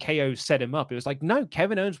and KO set him up. It was like, no,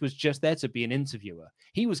 Kevin Owens was just there to be an interviewer.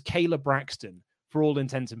 He was Kayla Braxton for all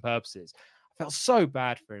intents and purposes. I felt so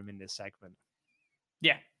bad for him in this segment.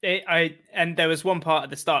 Yeah, and there was one part at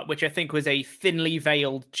the start which I think was a thinly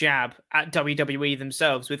veiled jab at WWE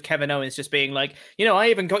themselves, with Kevin Owens just being like, you know, I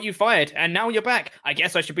even got you fired and now you're back. I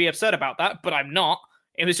guess I should be upset about that, but I'm not.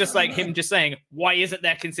 It was just like him just saying, why isn't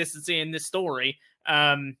there consistency in this story?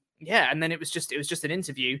 Yeah, and then it was just an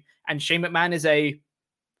interview, and Shane McMahon is a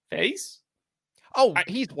face. Oh,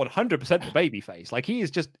 he's 100% the babyface. Like,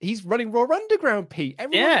 he's running Raw Underground, Pete.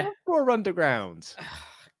 Everyone loves Raw Underground.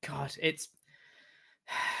 God, it's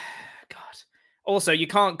God. Also, you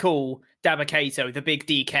can't call Dabba-Kato the big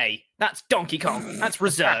DK. That's Donkey Kong. That's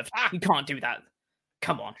reserved. You can't do that.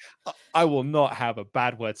 Come on. I will not have a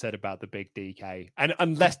bad word said about the big DK. And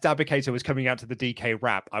unless Dabba-Kato is coming out to the DK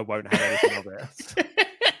rap, I won't have anything of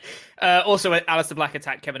it. Also, Aleister Black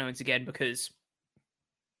attacked Kevin Owens again because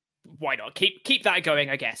why not? Keep that going,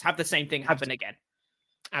 I guess. Have the same thing happen again.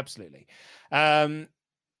 Absolutely.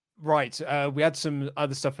 Right. We had some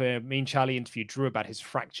other stuff here. Me and Charlie interviewed Drew about his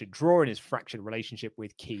fractured draw and his fractured relationship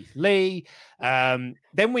with Keith Lee.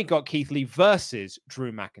 Then we got Keith Lee versus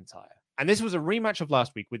Drew McIntyre. And this was a rematch of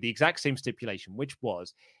last week with the exact same stipulation, which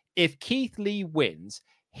was if Keith Lee wins,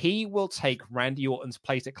 he will take Randy Orton's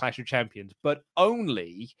place at Clash of Champions, but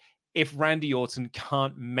only if Randy Orton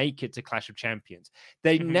can't make it to Clash of Champions.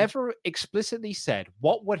 They never explicitly said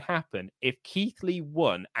what would happen if Keith Lee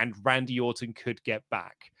won and Randy Orton could get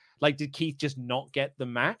back. Like, did Keith just not get the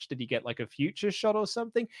match? Did he get like a future shot or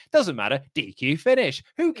something? Doesn't matter. DQ finish.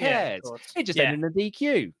 Who cares? It just ended in a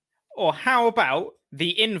DQ. Or how about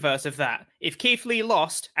the inverse of that? If Keith Lee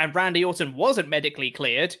lost and Randy Orton wasn't medically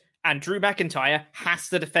cleared and Drew McIntyre has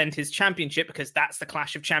to defend his championship because that's the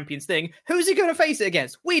Clash of Champions thing, who's he going to face it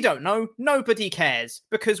against? We don't know. Nobody cares.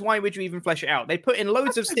 Because why would you even flesh it out? They put in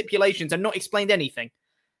loads of stipulations and not explained anything.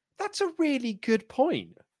 That's a really good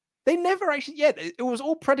point. They never actually, it was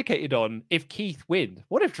all predicated on if Keith wins.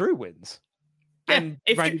 What if Drew wins? And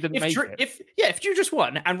Randy didn't make it. If Drew just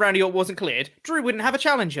won and Randy Orton wasn't cleared, Drew wouldn't have a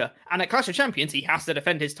challenger. And at Clash of Champions, he has to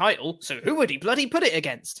defend his title. So who would he bloody put it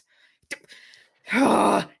against?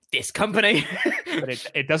 This company.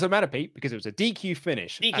 But it doesn't matter, Pete, because it was a DQ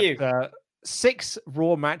finish. DQ. At, 6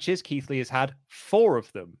 Raw matches Keith Lee has had, 4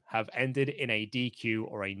 of them have ended in a DQ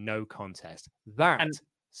or a no contest. That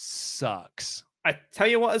sucks. I tell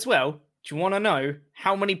you what as well, do you want to know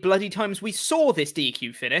how many bloody times we saw this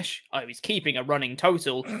DQ finish? I was keeping a running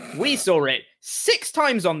total. We saw it 6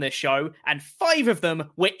 times on this show, and 5 of them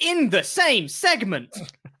were in the same segment.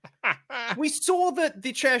 We saw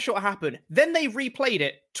the chair shot happen. Then they replayed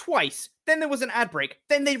it twice. Then there was an ad break.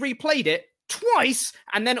 Then they replayed it twice.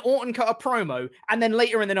 And then Orton cut a promo. And then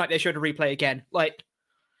later in the night, they showed a replay again. Like,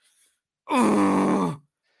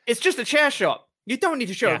 it's just a chair shot. You don't need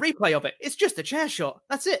to show a replay of it. It's just a chair shot.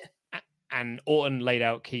 That's it. And Orton laid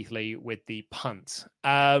out Keith Lee with the punt.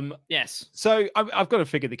 Yes. So I've got to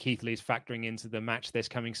figure that Keith Lee's factoring into the match this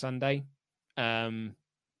coming Sunday.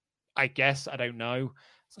 I guess. I don't know.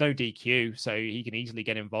 It's no DQ, so he can easily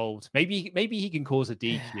get involved. Maybe he can cause a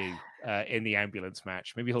DQ in the ambulance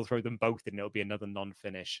match. Maybe he'll throw them both and it'll be another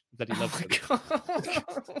non-finish. That he loves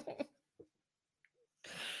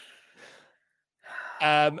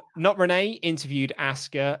them. Not Renee interviewed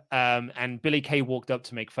Asuka, and Billie Kay walked up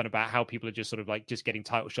to make fun about how people are just sort of like just getting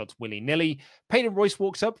title shots willy-nilly. Peyton Royce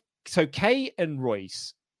walks up. So Kay and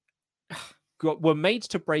Royce were made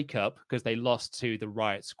to break up because they lost to the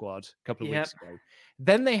Riot Squad a couple of weeks ago.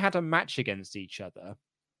 Then they had a match against each other,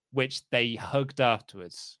 which they hugged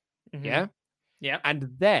afterwards. Yeah? Yeah. And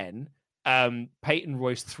then Peyton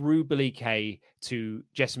Royce threw Billie Kay to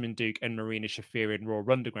Jessamine Duke and Marina Shafir in Raw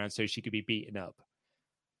Underground so she could be beaten up.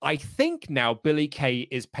 I think now Billie Kay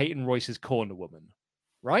is Peyton Royce's corner woman,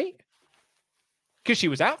 right? Because she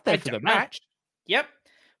was out there for the match. Yep.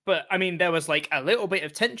 But, I mean, there was, like, a little bit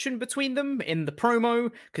of tension between them in the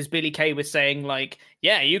promo, because Billie Kay was saying, like,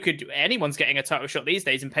 yeah, anyone's getting a title shot these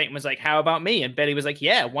days, and Peyton was like, how about me? And Billie was like,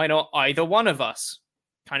 yeah, why not either one of us?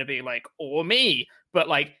 Kind of being like, or me. But,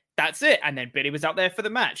 like, That's it. And then Billy was out there for the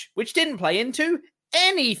match, which didn't play into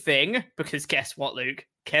anything because guess what, Luke?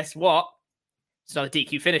 Guess what? It's not a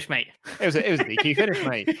DQ finish, mate. It was a DQ finish,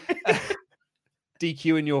 mate.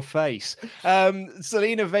 DQ in your face.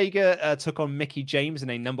 Zelina Vega took on Mickie James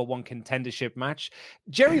in a number one contendership match.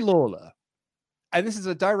 Jerry Lawler, and this is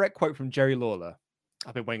a direct quote from Jerry Lawler.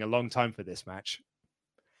 I've been waiting a long time for this match.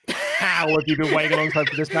 How have you been waiting a long time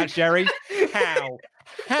for this match, Jerry?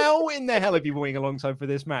 How in the hell have you been waiting a long time for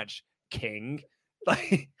this match, King?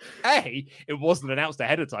 Like, A, it wasn't announced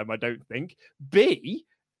ahead of time, I don't think. B,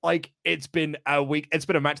 like, it's been a week. It's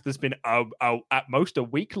been a match that's been at most a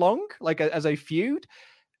week long, like as a feud.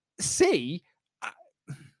 C,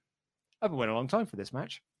 I've been waiting a long time for this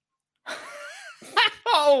match.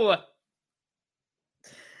 Oh,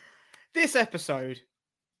 this episode,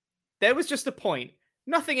 there was just a point.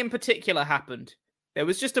 Nothing in particular happened. There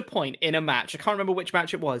was just a point in a match. I can't remember which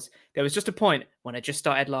match it was. There was just a point when I just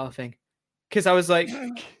started laughing because I was like,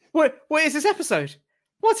 "What is this episode?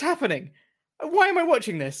 What's happening? Why am I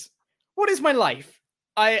watching this? What is my life?"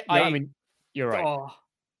 I mean, you're right. Oh.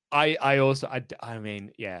 I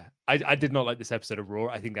mean, yeah, I did not like this episode of Raw.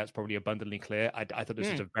 I think that's probably abundantly clear. I thought this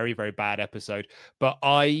was a very, very bad episode, but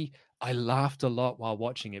I laughed a lot while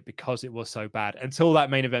watching it because it was so bad until that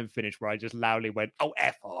main event finished where I just loudly went, "Oh,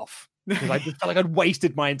 F off." Because I just felt like I'd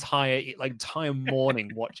wasted my entire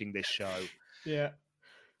morning watching this show. Yeah.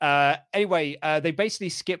 Anyway, they basically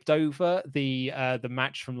skipped over the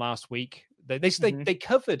match from last week. They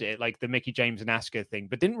covered it, like the Mickie James and Asuka thing,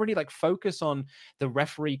 but didn't really like focus on the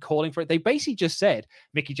referee calling for it. They basically just said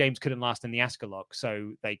Mickie James couldn't last in the Asuka lock,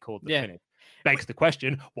 so they called the finish. Begs the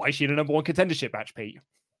question, why is she in a number one contendership match, Pete?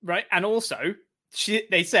 Right, and also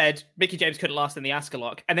they said Mickie James couldn't last in the Asuka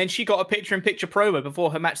lock, and then she got a picture-in-picture promo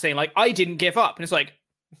before her match saying like, "I didn't give up," and it's like,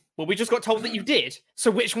 well, we just got told that you did,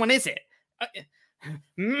 so which one is it?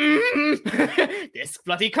 This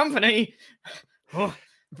bloody company.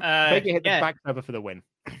 Maybe hit the back cover for the win.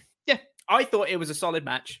 Yeah, I thought it was a solid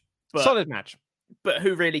match. Solid match. But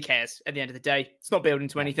who really cares at the end of the day? It's not building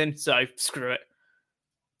to anything, so screw it.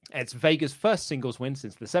 It's Vega's first singles win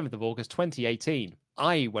since the 7th of August, 2018.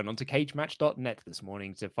 I went on to cagematch.net this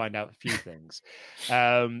morning to find out a few things.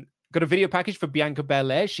 Got a video package for Bianca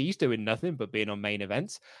Belair. She's doing nothing but being on main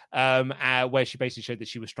events, where she basically showed that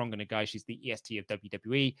she was stronger than a guy. She's the EST of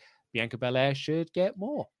WWE. Bianca Belair should get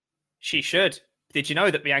more. She should. Did you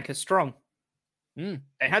know that Bianca's strong? They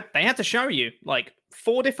had to show you like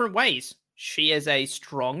 4 different ways. She is a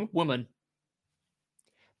strong woman.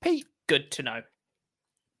 Pete, good to know.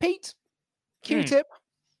 Pete, Q-Tip,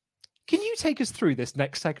 can you take us through this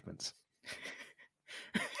next segment?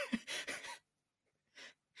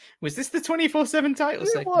 Was this the 24/7 title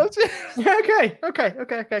segment? It was. Okay.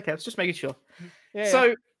 I was just making sure.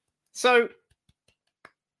 Yeah. So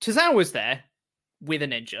Tozawa was there with a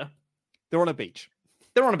ninja. They're on a beach.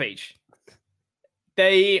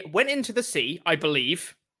 They went into the sea, I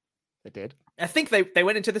believe. They did. I think they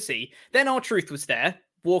went into the sea. Then R-Truth was there,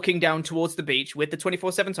 walking down towards the beach with the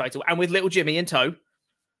 24/7 title and with Little Jimmy in tow.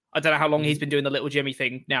 I don't know how long he's been doing the Little Jimmy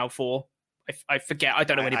thing now for. I forget. I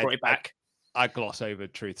don't know when he brought it back. I gloss over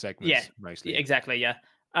Truth segments mostly. Exactly,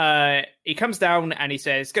 yeah. He comes down and he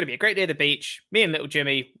says, "It's going to be a great day at the beach. Me and Little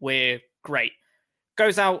Jimmy, we're great."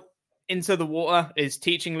 Goes out into the water, is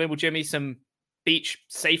teaching Little Jimmy some beach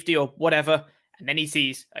safety or whatever, and then he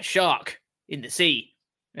sees a shark in the sea.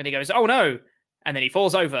 And he goes, "Oh no." And then he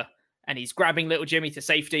falls over and he's grabbing Little Jimmy to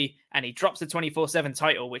safety and he drops the 24/7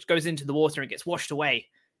 title, which goes into the water and gets washed away.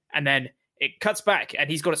 And then it cuts back and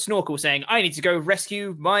he's got a snorkel saying, "I need to go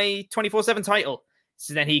rescue my 24/7 title."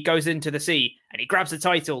 So then he goes into the sea and he grabs the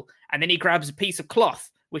title and then he grabs a piece of cloth,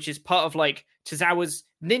 which is part of like Tozawa's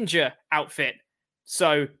ninja outfit.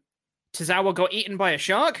 So Tozawa got eaten by a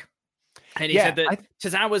shark and he said that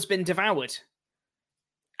Tozawa's been devoured.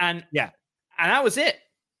 And that was it.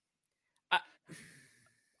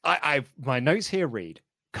 My notes here read,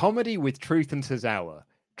 comedy with Truth and Tozawa.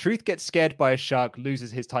 Truth gets scared by a shark,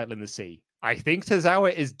 loses his title in the sea. I think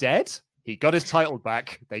Tozawa is dead. He got his title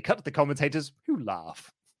back. They cut to the commentators who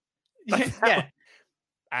laugh. Yeah.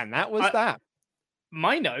 And that was that.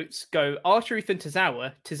 My notes go R-Truth and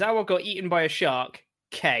Tozawa. Tozawa got eaten by a shark.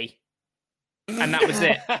 K. And that was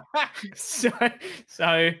it. So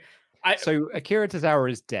Akira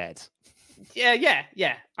Tozawa is dead. Yeah.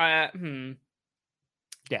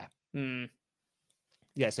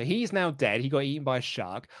 Yeah, so he's now dead. He got eaten by a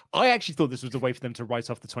shark. I actually thought this was a way for them to write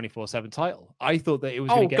off the 24/7 title. I thought that it was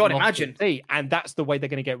going to get lost imagine. And that's the way they're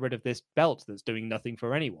going to get rid of this belt that's doing nothing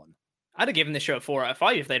for anyone. I'd have given this show a 4 out of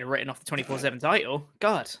 5 if they'd have written off the 24/7 title.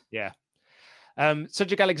 God. Yeah.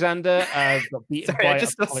 Cedric Alexander got beaten Sorry, by I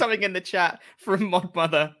just saw something in the chat from Mod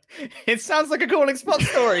Mother. It sounds like a Calling Spot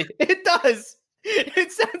story. It does.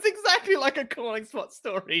 It sounds exactly like a Calling Spot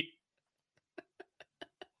story.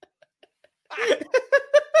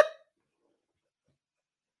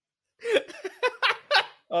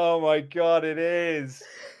 Oh my god, it is.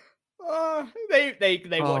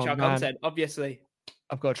 They watch our content, obviously.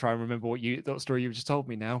 I've got to try and remember that story you just told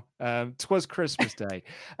me now. 'Twas Christmas Day.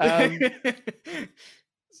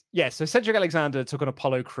 Yeah, so Cedric Alexander took on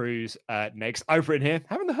Apollo Crews next. I've written here,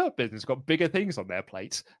 having the Hurt Business got bigger things on their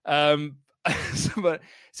plates. But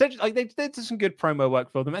Cedric, they did some good promo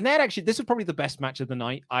work for them, and they had this was probably the best match of the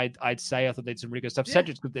night. I'd say I thought they did some really good stuff. Yeah.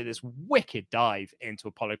 Cedric did this wicked dive into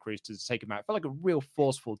Apollo Crews to take him out. It felt like a real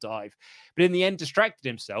forceful dive, but in the end, distracted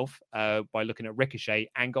himself by looking at Ricochet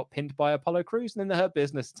and got pinned by Apollo Crews. And then the Hurt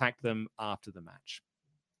Business attacked them after the match.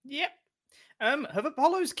 Yep. Have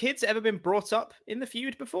Apollo's kids ever been brought up in the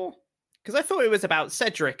feud before? Because I thought it was about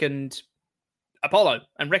Cedric and Apollo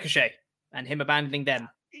and Ricochet and him abandoning them.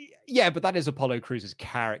 Yeah, but that is Apollo Crews'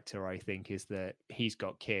 character, I think, is that he's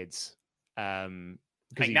got kids. I mean,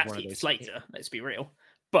 that's Heath Slater, let's be real.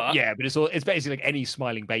 But yeah, but it's basically like any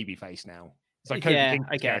smiling baby face now. It's like Kofi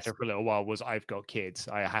Kingston's character for a little while was I've got kids.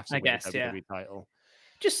 I have to win the WWE title.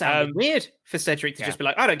 Just sounded weird for Cedric to just be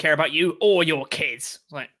like, I don't care about you or your kids.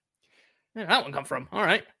 Like, where did that one come from? All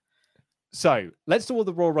right. So let's do all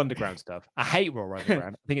the Raw Underground stuff. I hate Raw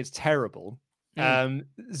Underground. I think it's terrible.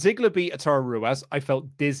 Ziggler beat Ataru Ruas. I felt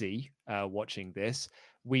dizzy watching this.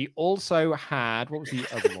 We also had, what was the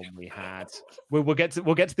other one we had? We'll get to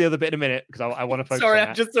the other bit in a minute because I want to focus. Sorry, on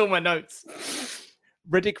I just saw my notes.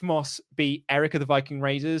 Riddick Moss beat Eric of the Viking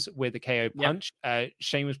Raiders with a KO punch.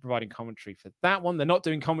 Shane was providing commentary for that one. They're not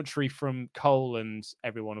doing commentary from Cole and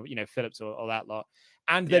everyone, Phillips or that lot.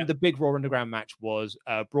 And then the big Raw Underground match was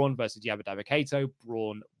Braun versus Yabba Dabba Kato.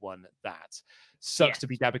 Braun won that. Sucks to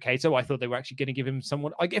be Dabba Kato. I thought they were actually going to give him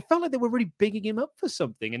someone. It felt like they were really bigging him up for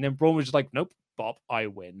something. And then Braun was just like, nope, Bob, I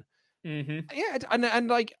win. Mm-hmm. Yeah, and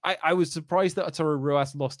I was surprised that Ataru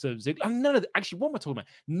Ruas lost to Ziggler. And what am I talking about?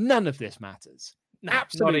 None of this matters. No,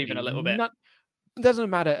 absolutely, not even a little bit. Doesn't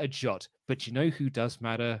matter a jot. But you know who does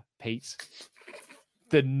matter, Pete?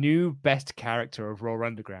 The new best character of Raw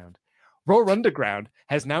Underground. Raw Underground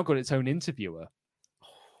has now got its own interviewer.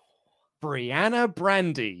 Brianna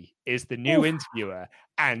Brandy is the new interviewer,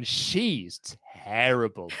 and she's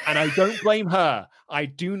terrible. And I don't blame her. I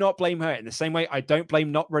do not blame her. In the same way, I don't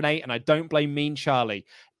blame Not Renee, and I don't blame Mean Charlie.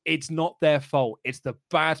 It's not their fault. It's the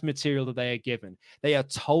bad material that they are given. They are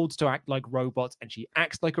told to act like robots, and she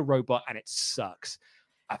acts like a robot, and it sucks.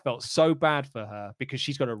 I felt so bad for her because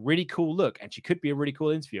she's got a really cool look, and she could be a really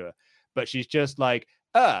cool interviewer, but she's just like,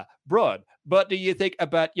 Braun, what do you think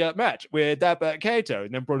about your match with Dabba Kato?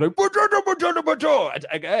 And then Braun like,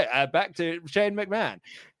 back to Shane McMahon.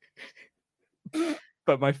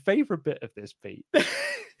 But my favorite bit of this, Pete, and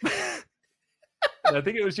I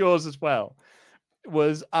think it was yours as well,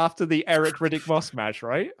 was after the Eric Riddick Moss match,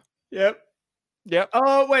 right? Yep.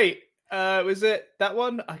 Oh, wait. Was it that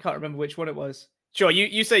one? I can't remember which one it was. Sure,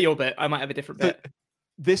 you say your bit. I might have a different bit.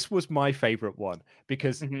 This was my favorite one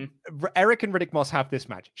because Eric and Riddick Moss have this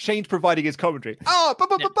match. Shane's providing his commentary. Punch.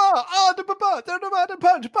 It's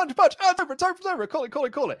over.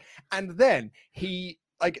 Call it. And then he,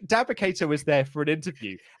 Dabba Kato is there for an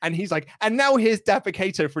interview. And he's like, and now here's Dabba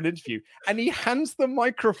Kato for an interview. And he hands the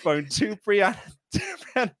microphone to Brianna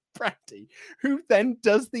Brandy, who then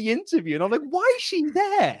does the interview. And I'm like, why is she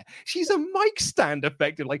there? She's a mic stand,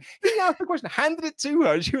 effectively. He asked the question, handed it to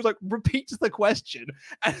her, and she was like, repeats the question.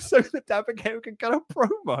 And so that Dabba Kato can get a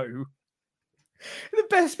promo. The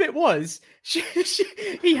best bit was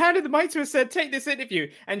he handed the mic to her, said, take this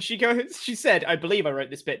interview. And she said, I believe I wrote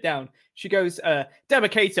this bit down. She goes,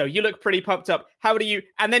 Dabba Kato, you look pretty pumped up. How do you?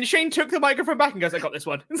 And then Shane took the microphone back and goes, I got this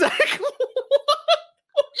one. It's like, what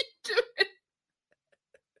are you doing?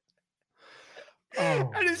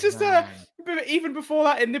 Oh, and it's just even before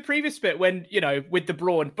that in the previous bit when, with the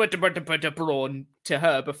Braun, Braun to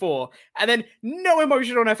her before, and then no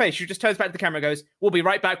emotion on her face. She just turns back to the camera and goes, we'll be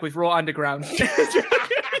right back with Raw Underground. It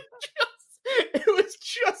was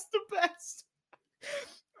just the best.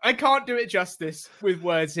 I can't do it justice with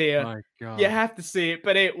words here. My God. You have to see it,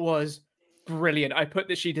 but it was brilliant. I put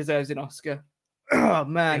that she deserves an Oscar. Oh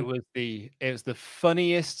man. It was the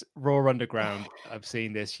funniest Raw Underground I've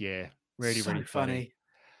seen this year. Really, so really funny.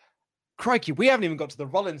 Crikey, we haven't even got to the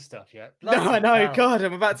Rollins stuff yet. No, I know. God,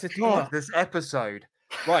 I'm about to talk this episode.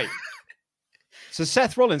 Right. So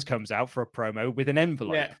Seth Rollins comes out for a promo with an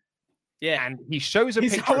envelope. Yeah. And he shows a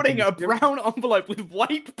He's picture. Holding a brown envelope with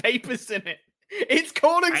white papers in it. It's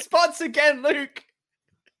calling spots again, Luke.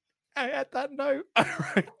 I had that note.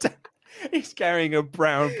 He's carrying a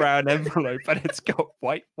brown envelope and it's got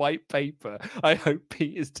white paper. I hope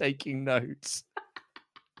Pete is taking notes.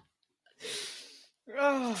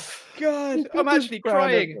 Oh God, I'm actually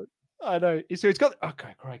crying. Envelope. I know. So he's got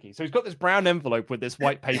crikey. So he's got this brown envelope with this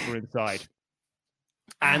white paper inside,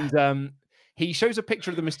 and he shows a picture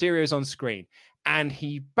of the Mysterios on screen, and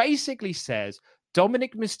he basically says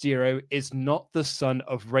Dominic Mysterio is not the son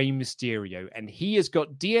of Rey Mysterio, and he has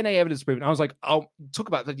got DNA evidence proof. And I was like, "Oh, talk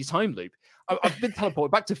about the time loop. I've been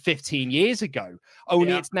teleported back to 15 years ago.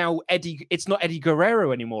 Only it's now Eddie. It's not Eddie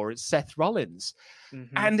Guerrero anymore. It's Seth Rollins,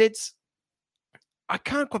 and it's." I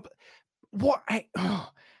can't quite. But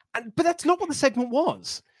that's not what the segment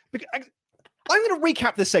was. I'm going to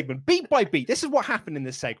recap this segment beat by beat. This is what happened in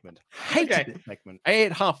this segment. Hated this segment. I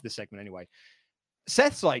ate half of this segment anyway.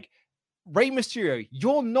 Seth's like, Rey Mysterio,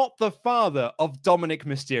 you're not the father of Dominic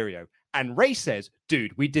Mysterio. And Rey says,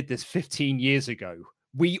 dude, we did this 15 years ago.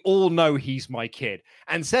 We all know he's my kid.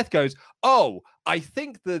 And Seth goes, oh, I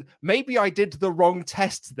think that maybe I did the wrong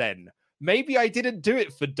test then. Maybe I didn't do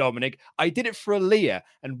it for Dominic. I did it for Aaliyah.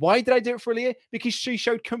 And why did I do it for Aaliyah? Because she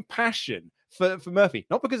showed compassion for Murphy.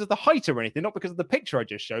 Not because of the height or anything, not because of the picture I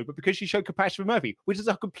just showed, but because she showed compassion for Murphy, which is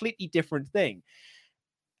a completely different thing.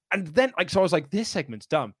 And then, so I was like, this segment's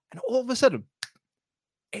dumb. And all of a sudden,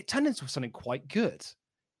 it turned into something quite good.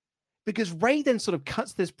 Because Rey then sort of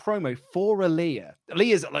cuts this promo for Aaliyah.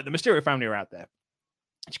 Aaliyah's like the Mysterio family are out there.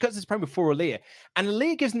 She cuts this promo for Aaliyah. And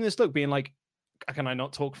Aaliyah gives him this look being like, can I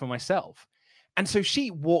not talk for myself? And so she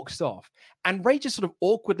walks off, and Rey just sort of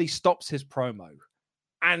awkwardly stops his promo.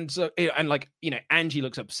 And so, and like, Angie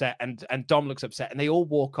looks upset and Dom looks upset, and they all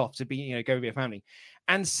walk off to be, go be a family.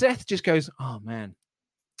 And Seth just goes, oh man,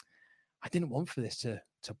 I didn't want for this to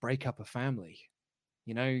break up a family.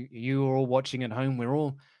 You are all watching at home.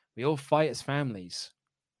 We all fight as families,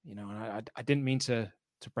 and I didn't mean to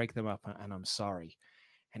break them up, and I'm sorry.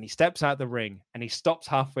 And he steps out the ring, and he stops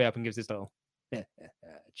halfway up and gives this little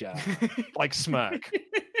like smirk.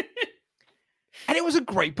 And it was a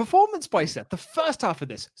great performance by Seth. The first half of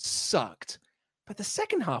this sucked, but the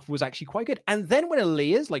second half was actually quite good. And then when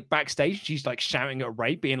Aaliyah's like backstage, she's like shouting at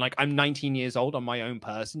Rey, being like, I'm 19 years old, I'm my own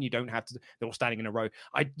person. You don't have to, they're all standing in a row.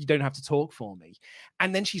 You don't have to talk for me.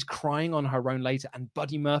 And then she's crying on her own later. And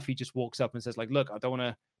Buddy Murphy just walks up and says, like, look, I don't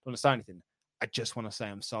want to say anything. I just want to say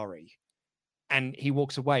I'm sorry. And he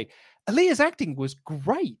walks away. Aaliyah's acting was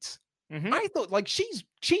great. I thought like she's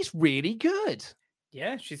really good.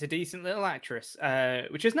 Yeah, she's a decent little actress,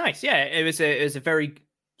 which is nice. Yeah, it was a very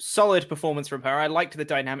solid performance from her. I liked the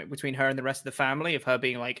dynamic between her and the rest of the family, of her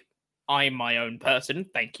being like, I'm my own person.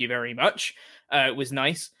 Thank you very much. It was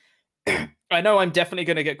nice. I know I'm definitely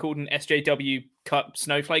going to get called an SJW Cup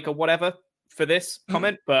snowflake or whatever for this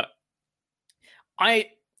comment, but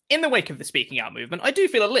in the wake of the speaking out movement, I do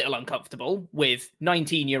feel a little uncomfortable with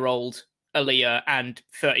 19-year-old Aaliyah and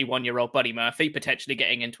 31-year-old Buddy Murphy potentially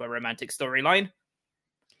getting into a romantic storyline.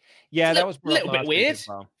 Yeah, that was a little bit weird.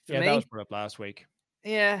 Well. Yeah, that was brought up last week.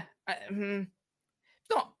 Yeah, it's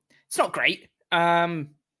not great.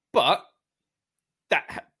 But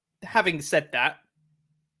that having said that,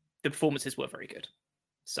 the performances were very good.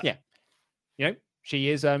 So yeah, she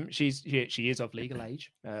is she is of legal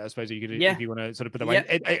age. I suppose you could, if you want to sort of put it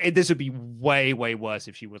away. This would be way worse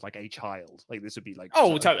if she was like a child. Like this would be like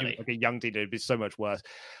totally like a young teen. It'd be so much worse.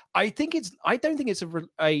 I don't think it's a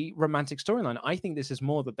romantic storyline. I think this is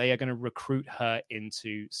more that they are going to recruit her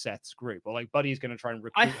into Seth's group, or like Buddy's going to try and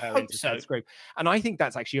recruit her into Seth's group. And I think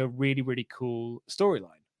that's actually a really, really cool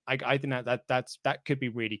storyline. I think that could be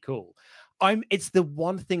really cool. It's the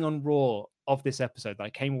one thing on Raw of this episode that I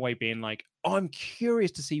came away being like, oh, I'm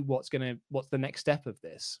curious to see what's the next step of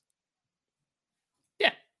this.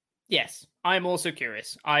 Yeah. Yes. I'm also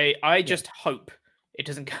curious. I just hope it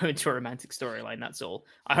doesn't go into a romantic storyline. That's all.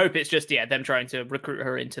 I hope it's just, them trying to recruit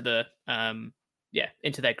her into the,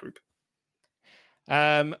 into their group.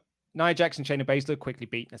 Nia Jax and Shayna Baszler quickly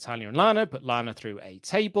beat Natalya and Lana, put Lana through a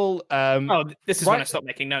table. This is when I stopped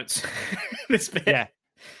making notes. This bit. Yeah.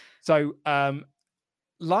 So,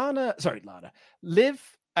 Liv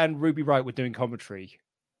and Ruby Riott were doing commentary.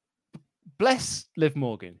 Bless Liv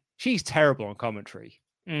Morgan. She's terrible on commentary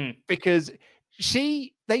because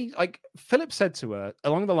Philip said to her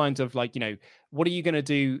along the lines of like, what are you going to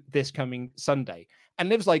do this coming Sunday? And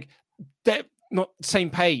Liv's like, they're not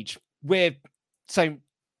same page. We're same.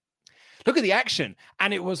 Look at the action.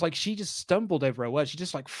 And it was like, she just stumbled over her words. She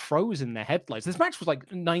just like froze in their headlights. This match was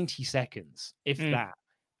like 90 seconds, if that.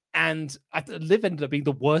 And Liv ended up being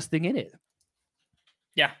the worst thing in it.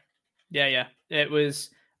 Yeah. It was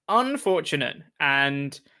unfortunate.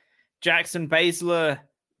 And Jackson Baszler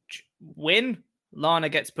win. Lana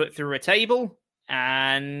gets put through a table.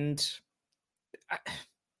 And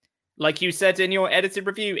like you said in your edited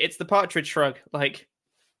review, it's the Partridge Shrug. Like,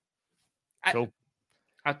 cool.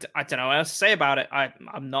 I don't know what else to say about it.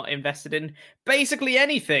 I'm not invested in basically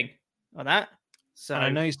anything on that. So and I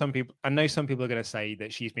know some people are going to say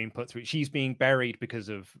that she's being buried because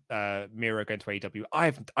of Miro going to AEW.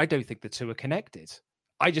 I don't think the two are connected.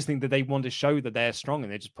 I just think that they want to show that they're strong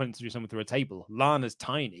and they're just putting someone through a table. Lana's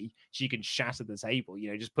tiny. She can shatter the table,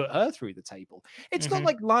 just put her through the table. It's not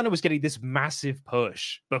like Lana was getting this massive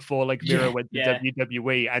push before like Miro went to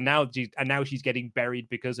WWE and now she's getting buried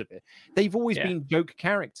because of it. They've always been joke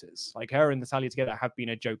characters. Like her and Natalya together have been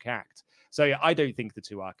a joke act. So yeah, I don't think the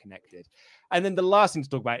two are connected. And then the last thing to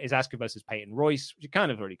talk about is Asuka versus Peyton Royce, which you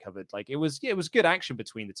kind of already covered. Like it was good action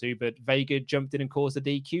between the two, but Vega jumped in and caused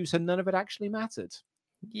the DQ, so none of it actually mattered.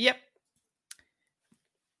 Yep.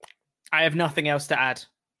 I have nothing else to add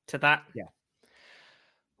to that.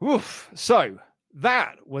 Yeah. Oof. So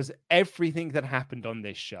that was everything that happened on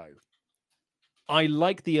this show. I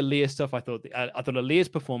like the Aaliyah stuff. I thought Aaliyah's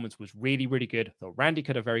performance was really, really good. I thought Randy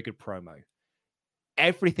cut a very good promo.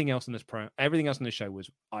 Everything else on the show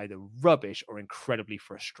was either rubbish or incredibly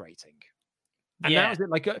frustrating. And that was it.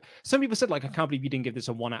 Like some people said, like, I can't believe you didn't give this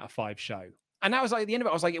a 1 out of 5 show. And that was like at the end of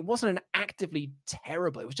it. I was like, it wasn't an actively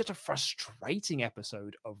terrible. It was just a frustrating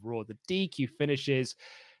episode of Raw. The DQ finishes.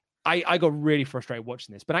 I got really frustrated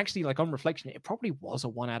watching this. But actually, like on reflection, it probably was a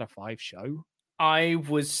 1 out of 5 show. I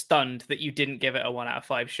was stunned that you didn't give it a 1 out of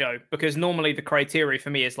 5 show, because normally the criteria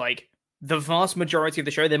for me is like the vast majority of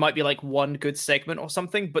the show, there might be like one good segment or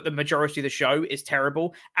something, but the majority of the show is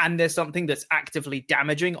terrible. And there's something that's actively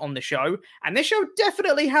damaging on the show. And this show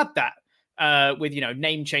definitely had that. With,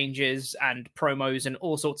 name changes and promos and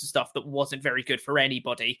all sorts of stuff that wasn't very good for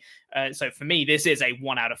anybody. So for me, this is a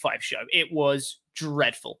 1 out of 5 show. It was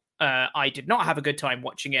dreadful. I did not have a good time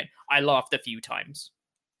watching it. I laughed a few times.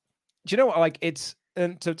 Do you know what? Like it's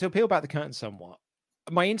to peel back the curtain somewhat.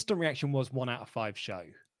 My instant reaction was 1 out of 5 show.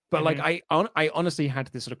 But like I honestly had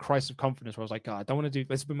this sort of crisis of confidence where I was like, God, I don't want to do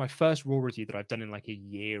this. Has been my first Raw review that I've done in like a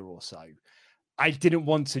year or so. I didn't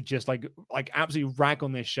want to just like absolutely rag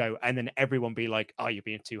on this show and then everyone be like, oh, you're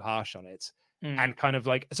being too harsh on it. And kind of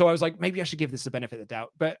like, so I was like, maybe I should give this the benefit of the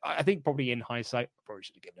doubt. But I think probably in hindsight, I probably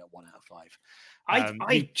should have given it a 1 out of 5.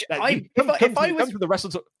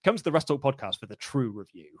 Come to the Wrestle Talk podcast for the true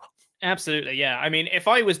review. Absolutely. Yeah. I mean, if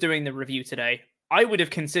I was doing the review today, I would have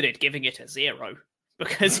considered giving it a 0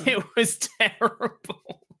 because it was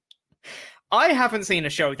terrible. I haven't seen a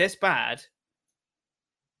show this bad.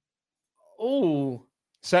 Oh,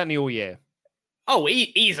 certainly all year. Oh,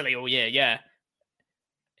 easily all year. Yeah.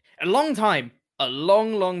 A long time. A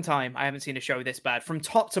long time. I haven't seen a show this bad from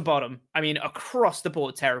top to bottom. I mean, across the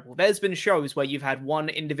board, terrible. There's been shows where you've had one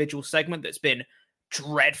individual segment that's been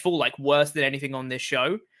dreadful, like worse than anything on this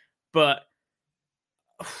show. But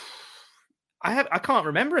I can't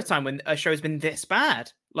remember a time when a show's been this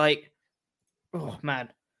bad. Like, oh man.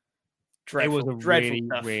 Dreadful. It was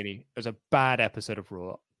it was a bad episode of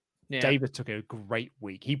Raw. Yeah. Davis took a great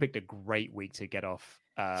week. He picked a great week to get off.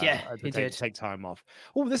 He did. Take time off.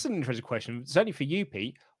 Oh, this is an interesting question. Certainly for you,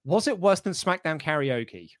 Pete. Was it worse than SmackDown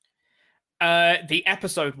Karaoke? The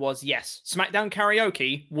episode was, yes. SmackDown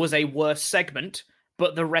Karaoke was a worse segment,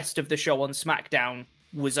 but the rest of the show on SmackDown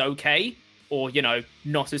was okay, or,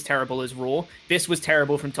 not as terrible as Raw. This was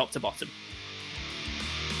terrible from top to bottom.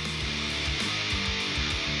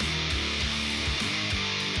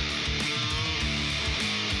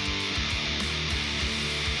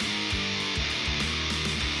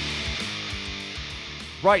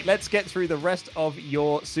 Right, let's get through the rest of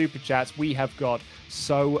your super chats. We have got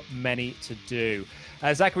so many to do.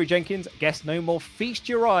 Zachary Jenkins, guess no more. Feast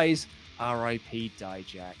your eyes. R.I.P.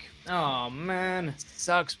 Dijak. Oh man,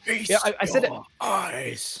 sucks. Feast I said it.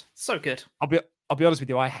 Eyes. So good. I'll be honest with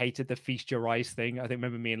you. I hated the Feast Your Eyes thing. I think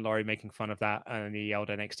remember me and Laurie making fun of that in the old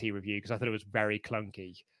NXT review because I thought it was very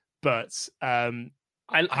clunky. But I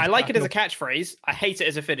like it as a catchphrase. I hate it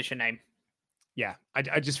as a finisher name. Yeah,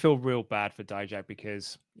 I just feel real bad for Dijak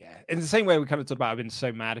because, in the same way we kind of talked about, I've been so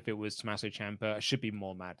mad if it was Tommaso Ciampa. I should be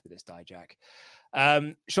more mad for this Dijak.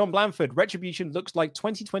 Sean Blanford, Retribution looks like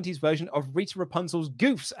 2020's version of Rita Rapunzel's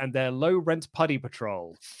Goofs and their low-rent putty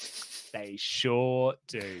patrol. They sure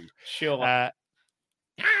do. Sure.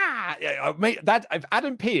 If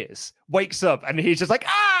Adam Pearce wakes up and he's just like,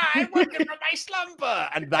 I'm working from my slumber,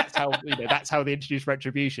 and that's how that's how they introduce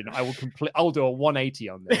Retribution. I'll do a 180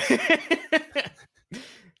 on this.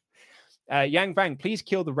 Yang Vang, please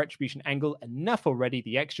kill the Retribution angle. Enough already.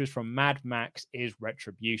 The extras from Mad Max is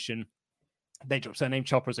Retribution. They drop surname.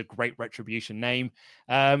 Chopper is a great Retribution name.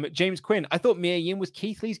 James Quinn, I thought Mia Yim was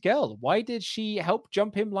Keith Lee's girl. Why did she help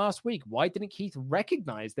jump him last week? Why didn't Keith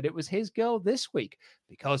recognize that it was his girl this week?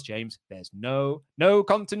 Because, James, there's no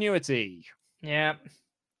continuity. Yeah.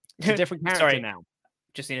 It's a different character now.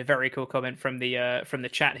 Just seen a very cool comment from the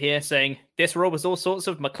chat here saying, this Raw was all sorts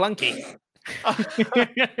of McClunky.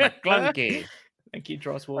 McClunky. Thank you,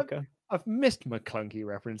 Dross Walker. I've missed McClunky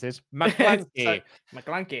references. McClunky.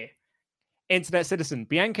 McClunky. Internet Citizen,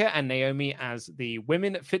 Bianca and Naomi as the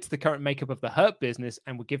women fits the current makeup of the Hurt Business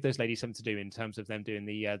and would give those ladies something to do in terms of them doing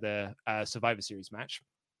the Survivor Series match.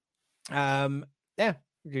 Yeah,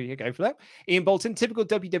 you go for that. Ian Bolton, typical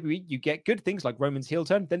WWE, you get good things like Roman's heel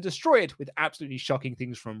turn, then destroy it with absolutely shocking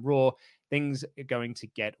things from Raw. Things are going to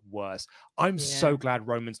get worse. I'm so glad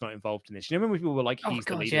Roman's not involved in this. You know when people were like, he's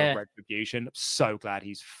the leader of Retribution? I'm so glad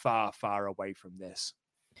he's far, far away from this.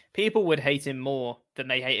 People would hate him more than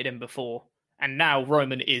they hated him before. And now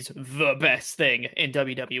Roman is the best thing in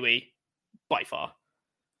WWE by far.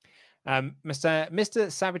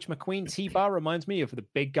 Mr. Savage McQueen T-Bar reminds me of the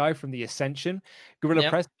big guy from the Ascension.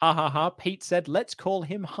 Gorilla Press, ha ha ha. Pete said, let's call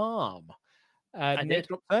him Harm. Nick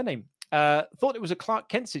dropped her name. Thought it was a Clark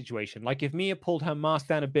Kent situation. Like if Mia pulled her mask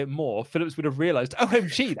down a bit more, Phillips would have realized,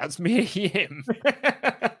 OMG, that's Mia Yim.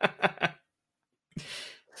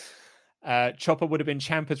 Chopper would have been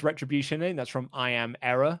Ciampa's Retribution name. That's from I Am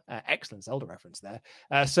Error. Excellent Zelda reference there.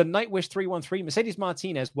 So Nightwish 313, Mercedes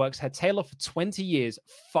Martinez works her tail off for 20 years,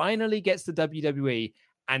 finally gets the WWE,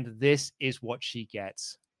 and this is what she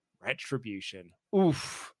gets. Retribution.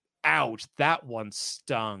 Oof. Ouch. That one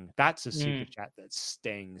stung. That's a super chat that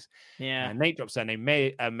stings. Yeah. Nate drops their name.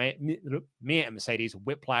 Mia and Mercedes,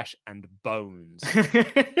 Whiplash and Bones.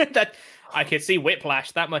 That I could see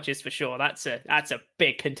Whiplash. That much is for sure. That's a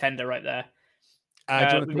big contender right there. Do you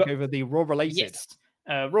want to take over the Raw related? Yes.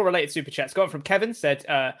 Raw related super chats. Got from Kevin said,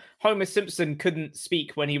 Homer Simpson couldn't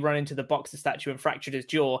speak when he ran into the boxer statue and fractured his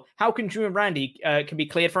jaw. How can Drew and Randy can be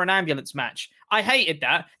cleared for an ambulance match? I hated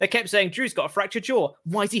that. They kept saying Drew's got a fractured jaw.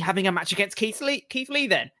 Why is he having a match against Keith Lee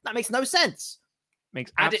then? That makes no sense.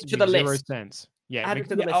 Makes add it to the zero list. sense. Yeah, add it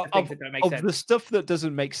to the list of things that don't make sense. Of the stuff that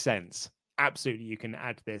doesn't make sense, absolutely, you can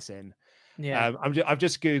add this in. Yeah, I've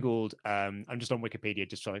just googled. I'm just on Wikipedia,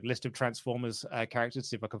 just trying list of Transformers characters,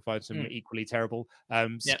 see if I can find some equally terrible.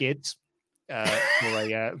 Skids for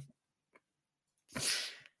a.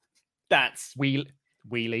 That's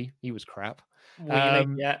Wheelie. He was crap.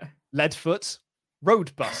 Wheelie, Leadfoot,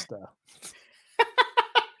 Roadbuster.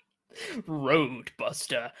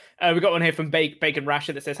 Roadbuster. We got one here from Bacon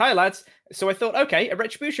Rasher that says, hi lads, so I thought, okay, a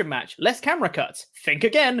Retribution match, less camera cuts, think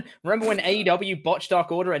again. Remember when AEW botched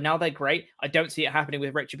Dark Order and now they're great? I don't see it happening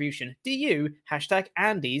with Retribution. Do you?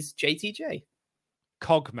 #Andy's JTJ.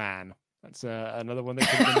 Cogman. That's another one that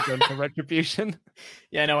could have been done for Retribution.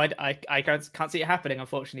 Yeah, no, I can't see it happening,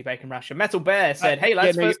 unfortunately, Bacon Rasher. Metal Bear said, hey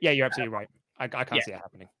lads, you're absolutely right. I can't see it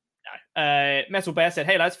happening. Metal Bear said,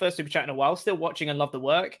 hey lads, first super chat in a while, still watching and love the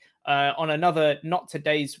work. On another not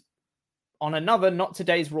today's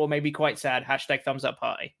Raw may be quite sad. #thumbs up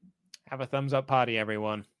party. Have a thumbs up party,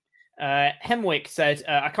 everyone. Hemwick said,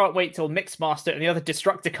 I can't wait till Mixmaster and the other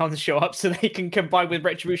Destructicons show up so they can combine with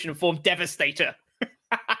Retribution and form Devastator.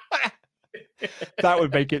 That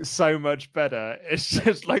would make it so much better. It's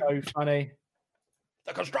just like so funny.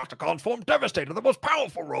 The Constructicons form Devastator, the most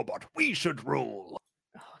powerful robot. We should rule.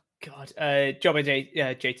 God, Jobber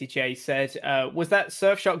JTJ said, was that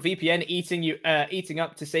Surfshark VPN eating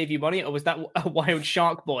up to save you money, or was that a wild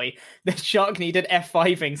shark boy? The shark needed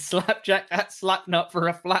F5ing Slapjack that Slapnut for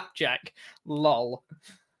a flapjack. Lol.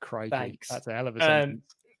 Crikey. Thanks. That's a hell of a sentence.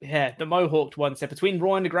 Yeah, the Mohawked one said, between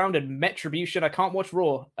Raw Underground and Metribution, I can't watch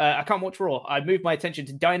Raw. I moved my attention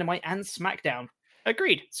to Dynamite and SmackDown.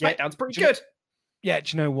 Agreed. SmackDown's pretty good. Yeah,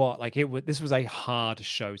 do you know what? Like this was a hard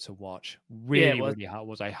show to watch. Really hard.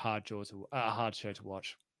 Was a hard show to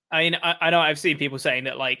watch. I mean, I know I've seen people saying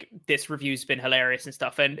that like this review's been hilarious and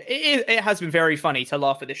stuff, and it has been very funny to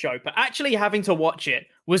laugh at the show. But actually having to watch it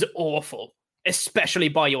was awful, especially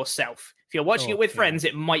by yourself. If you're watching it with friends,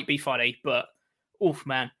 it might be funny, but oof,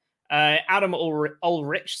 man. Adam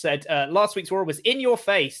Ulrich said, last week's Raw was in your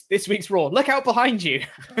face. This week's Raw, look out behind you.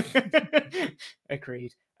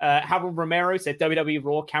 Agreed. Harold Romero said WWE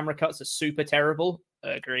Raw camera cuts are super terrible.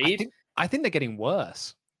 Agreed. I think they're getting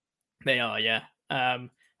worse. They are, yeah.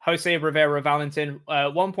 Jose Rivera Valentin,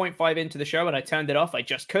 1.5 into the show and I turned it off. I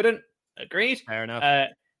just couldn't. Agreed. Fair enough.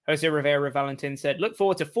 Jose Rivera Valentin said, look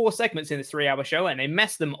forward to 4 segments in this 3-hour show and they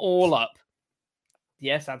messed them all up.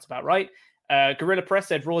 Yeah, sounds about right. Gorilla Press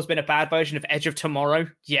said Raw's been a bad version of Edge of Tomorrow.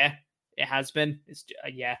 Yeah, it has been.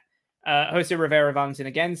 Yeah. Jose Rivera Valentin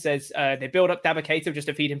again says they build up Dabba-Kato just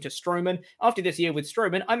to feed him to Strowman. After this year with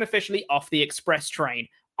Strowman, I'm officially off the express train.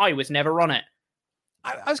 I was never on it.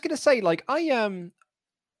 I was going to say, like, have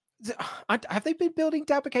they been building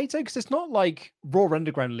Dabba-Kato? Because it's not like Raw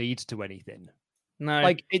Underground leads to anything. No,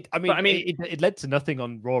 like it led to nothing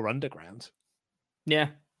on Raw Underground. Yeah,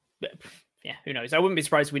 yeah. Who knows? I wouldn't be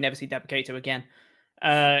surprised if we never see Dabba-Kato again.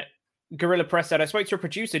 Gorilla Press said, I spoke to a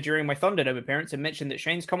producer during my Thunderdome appearance and mentioned that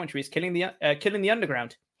Shane's commentary is killing the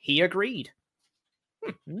underground. He agreed.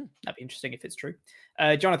 That'd be interesting if it's true.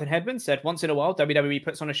 Jonathan Hedman said, once in a while, WWE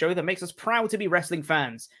puts on a show that makes us proud to be wrestling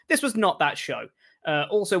fans. This was not that show.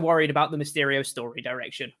 Also worried about the Mysterio story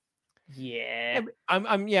direction. Yeah.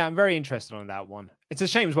 I'm very interested on that one. It's a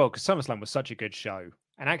shame as well because SummerSlam was such a good show.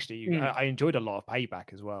 And actually, I enjoyed a lot of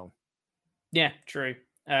Payback as well. Yeah, true.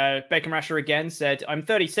 Bacon Rasher again said, I'm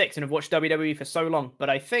 36 and have watched WWE for so long, but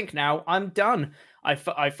I think now I'm done. I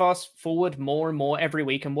fast forward more and more every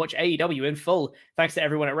week and watch AEW in full. Thanks to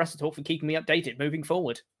everyone at WrestleTalk for keeping me updated moving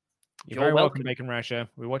forward. You're very welcome, Bacon Rasher.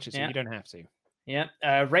 We watch it so you don't have to. Yeah.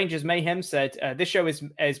 Rangers Mayhem said, this show is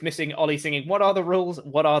missing Ollie singing, what are the rules?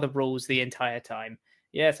 What are the rules the entire time?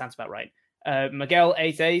 Yeah, sounds about right. Miguel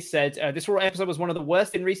 8A said, this Raw episode was one of the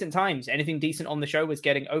worst in recent times. Anything decent on the show was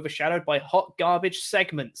getting overshadowed by hot garbage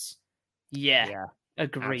segments. Yeah.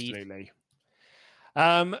 Agreed. Absolutely.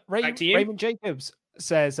 Raymond Jacobs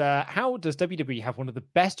says, how does WWE have one of the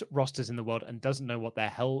best rosters in the world and doesn't know what the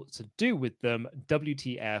hell to do with them?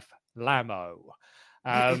 WTF Lamo.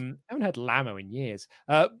 I haven't heard Lamo in years.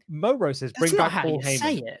 Moro says, bring back Paul Heyman.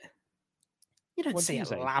 Say it. You don't say it,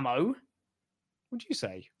 Lamo. What do you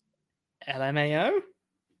say? LMAO?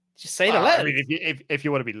 Just say the letters. I mean, if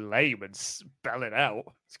you want to be lame and spell it out.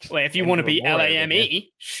 Well, if you want to be LAME,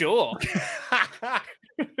 sure.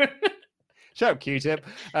 Shut up, Q-Tip.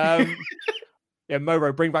 Yeah,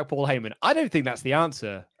 Moro, bring back Paul Heyman. I don't think that's the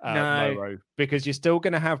answer, Moro, because you're still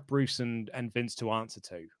going to have Bruce and Vince to answer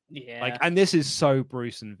to. Yeah. And this is so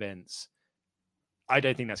Bruce and Vince. I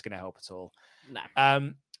don't think that's going to help at all. No.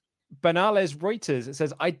 Banales Reuters, it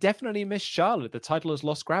says, I definitely miss Charlotte. The title has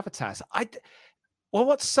lost gravitas. Well,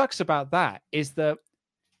 what sucks about that is that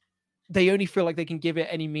they only feel like they can give it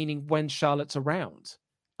any meaning when Charlotte's around.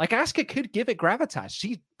 Like, Asuka could give it gravitas.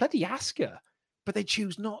 She's bloody Asuka, but they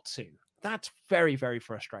choose not to. That's very, very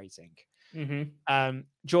frustrating. Mm-hmm.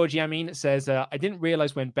 George Yamin says, I didn't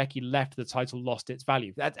realize when Becky left, the title lost its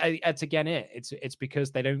value. That's again it. It's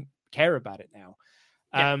because they don't care about it now.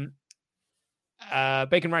 Yeah.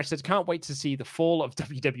 Bacon Rash says, can't wait to see the fall of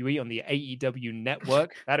WWE on the AEW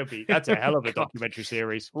network. That's a hell of a documentary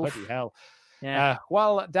series. Bloody hell. Yeah.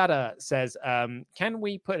 While Dada says, can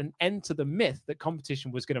we put an end to the myth that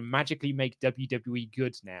competition was going to magically make WWE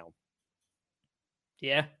good now?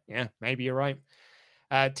 Yeah, maybe you're right.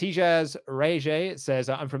 Tijaz Reje says,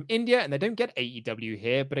 I'm from India and they don't get AEW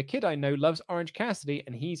here, but a kid I know loves Orange Cassidy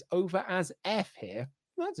and he's over as F here.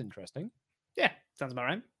 Well, that's interesting. Yeah, sounds about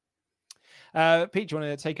right. Pete, do you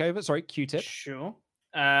want to take over? Sorry, Q-Tip. Sure.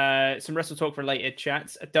 Some WrestleTalk related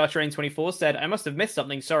chats. Dartrain24 said, I must have missed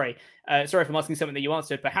something. Sorry if I'm asking something that you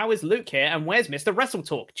answered, but how is Luke here and where's Mr.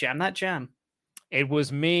 WrestleTalk? Jam that jam. It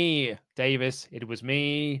was me, Davis. It was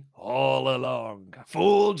me all along.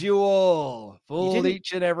 Fooled you all. Fooled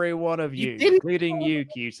each and every one of you including you,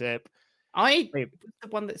 Q-Tip. I was the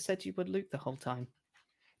one that said you were Luke the whole time.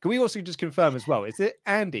 Can we also just confirm as well? Is it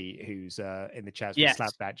Andy who's in the chat? Yes.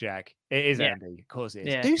 Slap that Jack. It is Andy. Of course it is.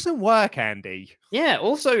 Yeah. Do some work, Andy. Yeah.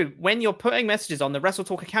 Also, when you're putting messages on the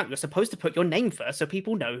WrestleTalk account, you're supposed to put your name first so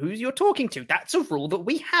people know who you're talking to. That's a rule that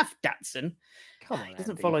we have, Datsun. Come on, he doesn't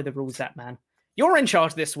Andy. follow the rules, that man. You're in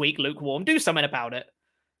charge this week, Lukewarm. Do something about it.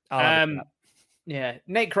 Yeah.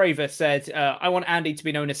 Nate Craver said, I want Andy to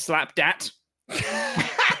be known as Slap Dat.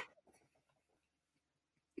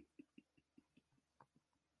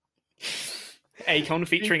 Akon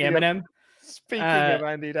featuring Eminem. Speaking of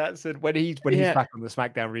Andy Datson, when he's back on the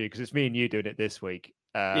SmackDown review, because it's me and you doing it this week.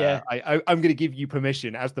 I'm going to give you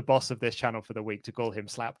permission as the boss of this channel for the week to call him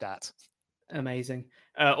Slap Dat. Amazing.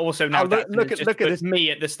 Also, now look at this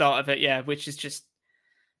me at the start of it, which is just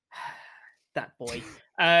that boy.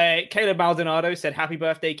 Caleb Maldonado said, "Happy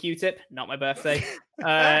birthday, Q-Tip." Not my birthday.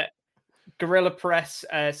 Gorilla Press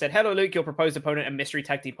said, "Hello, Luke. Your proposed opponent and mystery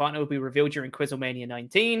tag team partner will be revealed during Quizzlemania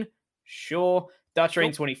 19." Sure.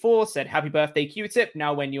 Dartrain24 said, "Happy birthday, Q-Tip.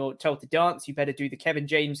 Now, when you're told to dance, you better do the Kevin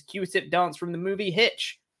James Q-Tip dance from the movie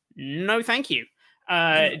Hitch." No, thank you.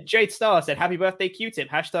 Jade Star said, "Happy birthday, Q-Tip.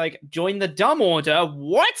 Hashtag join the dumb order."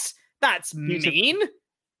 What? That's mean.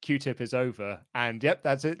 Q-Tip is over. And yep,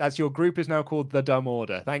 that's it. That's your group is now called The Dumb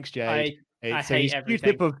Order. Thanks, Jade. I hate everything.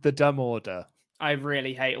 Q-Tip of The Dumb Order. I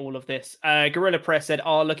really hate all of this. Gorilla Press said,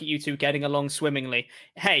 "Oh, look at you two getting along swimmingly."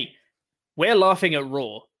 Hey, we're laughing at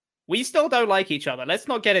Raw. We still don't like each other. Let's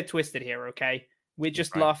not get it twisted here, okay? We're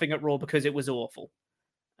just laughing at Raw because it was awful.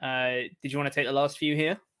 Did you want to take the last few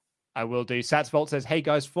here? I will do. Satsvolt says, "Hey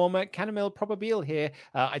guys, former Canamil Probabile here.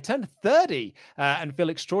 I turned 30 and feel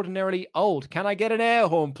extraordinarily old. Can I get an air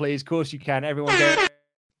horn, please?" Of course you can. Everyone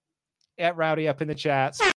get rowdy up in the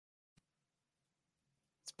chats.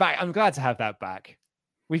 It's back. I'm glad to have that back.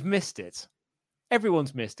 We've missed it.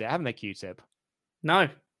 Everyone's missed it, haven't they, Q-Tip? No.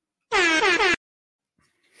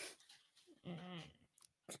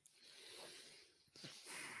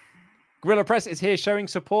 Gorilla Press is here showing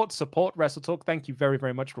support. Support Wrestle Talk. Thank you very,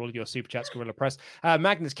 very much for all of your super chats, Gorilla Press.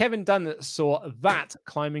 Magnus, Kevin Dunn saw that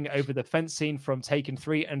climbing over the fence scene from Taken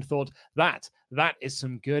 3 and thought that is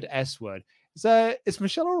some good S word. Is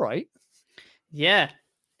Michelle all right? Yeah.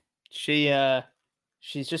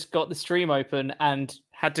 She's just got the stream open and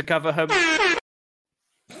had to cover her.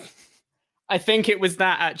 I think it was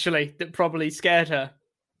that actually that probably scared her.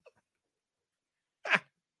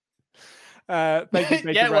 Thank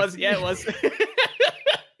you, yeah, it was.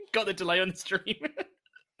 Got the delay on the stream.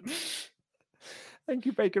 Thank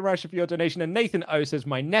you, Bacon Rasher, for your donation. And Nathan O says,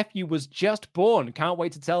 "My nephew was just born. Can't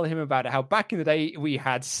wait to tell him about it. How back in the day we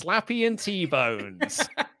had Slappy and T-Bones."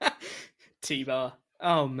 T-Bar.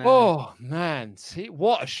 Oh, man. Oh, man.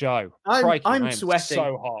 What a show. I'm sweating.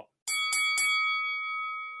 So hot.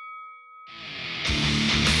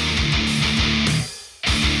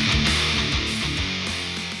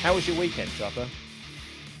 How was your weekend, Chopper?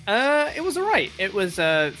 It was all right. It was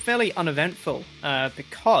fairly uneventful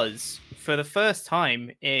because for the first time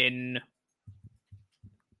in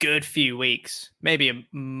good few weeks, maybe a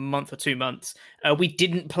month or 2 months, we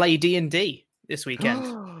didn't play D&D this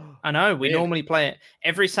weekend. I know, we normally play it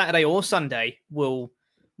every Saturday or Sunday. We'll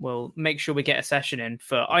make sure we get a session in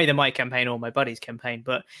for either my campaign or my buddy's campaign,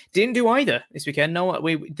 but didn't do either this weekend. No,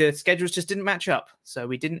 the schedules just didn't match up, so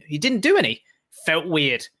he didn't do any. Felt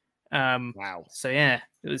weird. Wow. So yeah,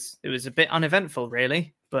 it was a bit uneventful,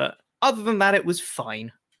 really. But other than that, it was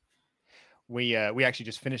fine. We actually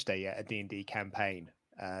just finished a D&D campaign.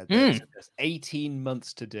 There's 18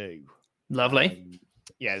 months to do. Lovely.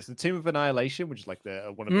 Yeah, it's the Tomb of Annihilation, which is like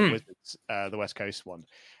one of the Wizards, the West Coast one.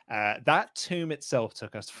 That tomb itself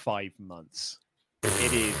took us 5 months.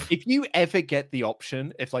 It is. If you ever get the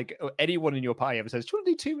option, if like anyone in your party ever says, "Do you want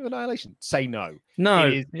to do Tomb of Annihilation?" Say no. No.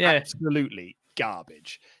 It is absolutely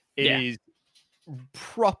garbage. It is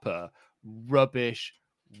proper rubbish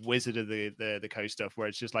Wizard of the Coast stuff where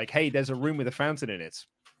it's just like, hey, there's a room with a fountain in it.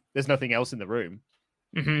 There's nothing else in the room.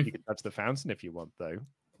 Mm-hmm. You can touch the fountain if you want, though.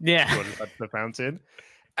 Yeah. You want to touch the fountain.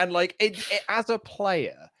 And like it as a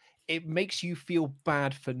player, it makes you feel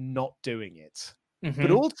bad for not doing it. Mm-hmm.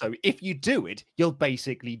 But also, if you do it, you'll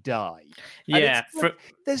basically die. Yeah. Like,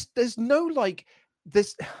 there's no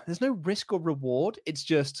risk or reward. It's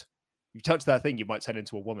just you touch that thing, you might turn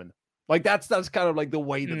into a woman. Like that's kind of like the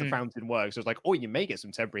way that the fountain works. It's like, oh, you may get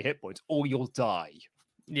some temporary hit points, or you'll die.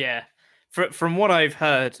 Yeah. From what I've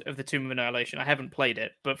heard of the Tomb of Annihilation, I haven't played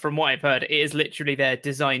it, but from what I've heard, it is literally there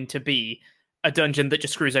designed to be a dungeon that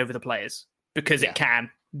just screws over the players because it can.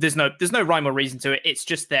 There's no rhyme or reason to it. It's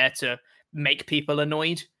just there to make people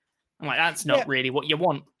annoyed. I'm like, that's not really what you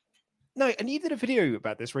want. No, and you did a video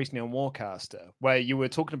about this recently on Warcaster where you were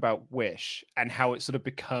talking about Wish and how it sort of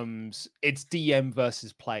becomes it's DM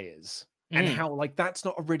versus players and how like that's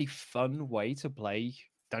not a really fun way to play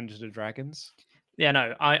Dungeons and Dragons. Yeah,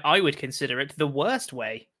 no, I would consider it the worst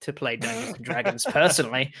way to play Dungeons and Dragons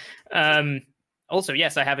personally. Also,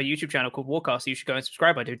 yes, I have a YouTube channel called Warcaster. You should go and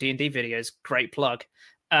subscribe. I do D&D videos. Great plug.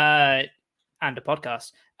 And a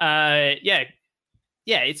podcast.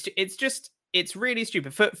 It's really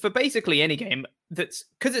stupid for basically any game that's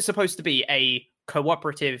because it's supposed to be a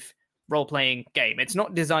cooperative role-playing game. It's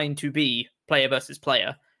not designed to be player versus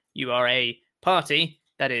player. You are a party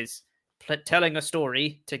that is telling a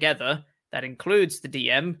story together that includes the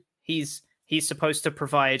DM. He's supposed to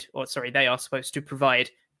provide, they are supposed to provide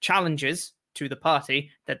challenges to the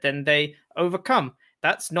party that then they overcome.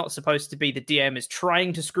 That's not supposed to be the DM is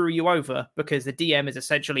trying to screw you over because the DM is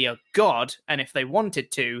essentially a god, and if they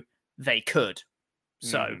wanted to, they could.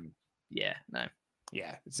 So, yeah, no.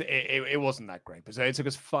 Yeah, it wasn't that great, but so it took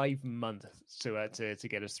us 5 months to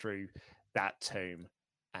get us through that tomb,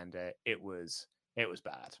 and it was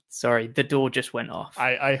bad. Sorry, the door just went off.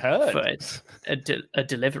 I heard for a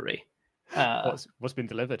delivery. What's been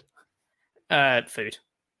delivered? Food.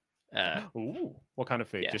 Ooh, what kind of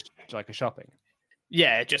food? Yeah. Just like a shopping.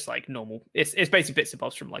 Yeah, just like normal. It's basically bits and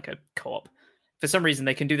bobs from like a co-op. For some reason,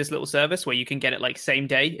 they can do this little service where you can get it like same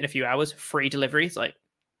day in a few hours, free delivery. It's like,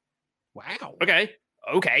 wow.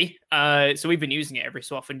 Okay. So we've been using it every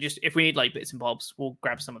so often. Just if we need like bits and bobs, we'll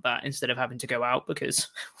grab some of that instead of having to go out, because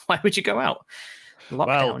why would you go out?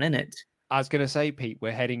 Lockdown, in it. I was going to say, Pete,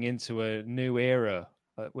 we're heading into a new era.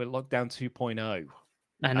 We're lockdown 2.0.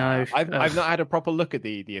 I know. I've not had a proper look at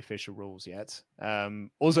the official rules yet.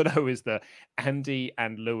 All I know is that Andy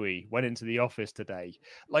and Louis went into the office today.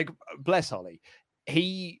 Like, bless Ollie.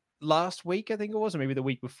 He last week, I think it was, or maybe the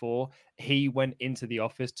week before, he went into the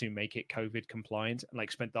office to make it COVID compliant and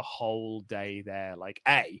like spent the whole day there, like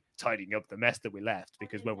tidying up the mess that we left,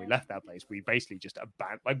 because when we left that place, we basically just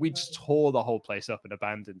we just tore the whole place up and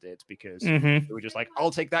abandoned it because we were just like,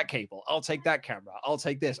 I'll take that cable, I'll take that camera, I'll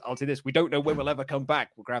take this, I'll take this. We don't know when we'll ever come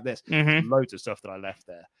back. We'll grab this. Loads of stuff that I left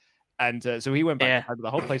there. And so he went back, tidied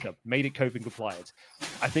the whole place up, made it COVID compliant.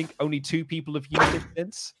 I think only 2 people have used it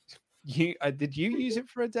since. Did you use it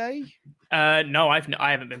for a day? No, I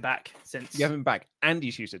haven't been back since. You haven't been back.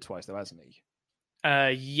 Andy's used it twice though, hasn't he?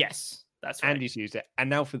 Yes, that's right. Andy's used it, and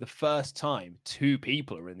now for the first time, 2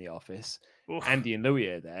 people are in the office. Oof. Andy and Louis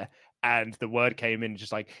are there, and the word came in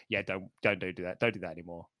just like, yeah, don't do that. Don't do that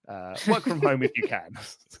anymore. Work from home if you can.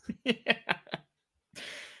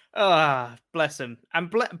 Bless him, and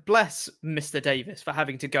bless Mr. Davis for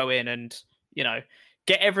having to go in and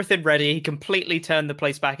get everything ready. He completely turned the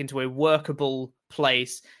place back into a workable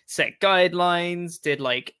place, set guidelines, did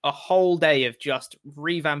like a whole day of just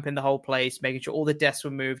revamping the whole place, making sure all the desks were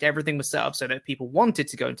moved, everything was set up so that people wanted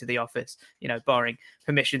to go into the office, barring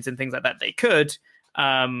permissions and things like that, they could.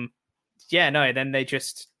 Then they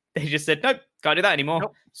just said, nope, can't do that anymore.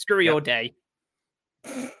 Nope. Screw your day.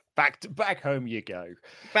 Back home you go.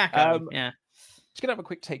 Back home, yeah. Just gonna have a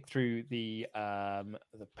quick take through the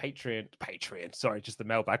Patreon. Sorry, just the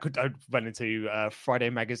mailbag. I went into Friday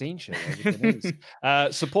magazine show.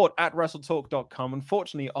 Support at WrestleTalk.com.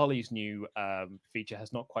 Unfortunately, Ollie's new feature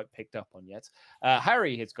has not quite picked up on yet.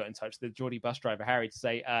 Harry has got in touch with the Geordie bus driver, Harry, to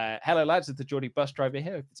say, hello lads, it's the Geordie bus driver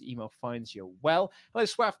here. Hope this email finds you well. Hello,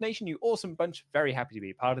 Swaff Nation, you awesome bunch. Very happy to be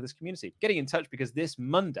a part of this community. Getting in touch because this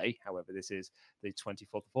Monday, however, this is the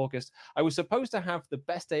 24th of August, I was supposed to have the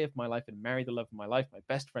best day of my life and marry the love of my life, my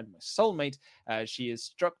best friend, my soulmate. She is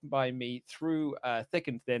struck by me through thick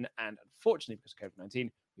and thin, and unfortunately, because of COVID-19,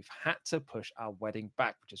 we've had to push our wedding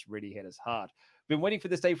back, which has really hit us hard. Been waiting for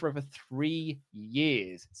this day for over 3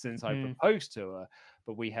 years since I proposed to her,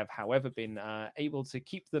 but we have, however, been able to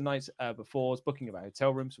keep the night before, booking of our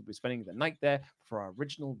hotel rooms. We'll be spending the night there for our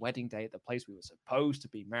original wedding day at the place we were supposed to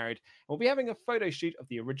be married. And we'll be having a photo shoot of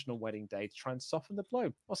the original wedding day to try and soften the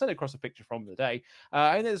blow. I'll send across a picture from the day.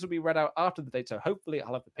 And this will be read out after the date, so hopefully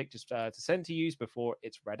I'll have the pictures to send to you before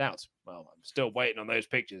it's read out. Well, I'm still waiting on those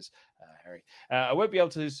pictures, Harry. I won't be able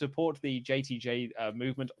to support the JTJ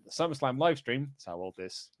movement on the SummerSlam live stream. That's how old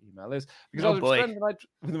this email is. Because I was spending the night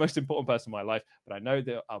with the most important person in my life, but I know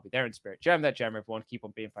that I'll be there in spirit. Jam that jam, everyone. Keep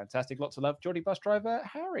on being fantastic. Lots of love. Geordie bus driver,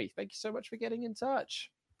 Harry. Thank you so much for getting in touch.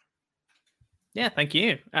 Yeah, thank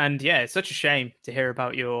you. And yeah, it's such a shame to hear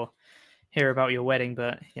about your wedding,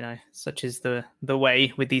 but such is the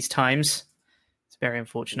way with these times. It's very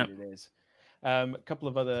unfortunate. It is. A couple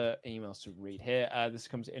of other emails to read here. This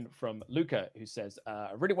comes in from Luca, who says,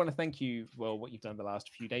 I really want to thank you for what you've done the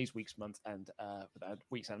last few days, weeks, months, and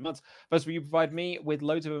months. First of all, you provide me with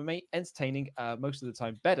loads of entertaining, most of the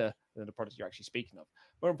time better than the products you're actually speaking of.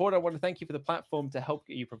 More important, I want to thank you for the platform to help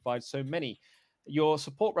you provide so many. Your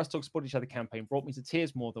Support WrestleTalk Support Each Other campaign brought me to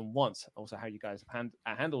tears more than once. Also, how you guys have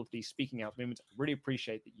handled the speaking out movement. I really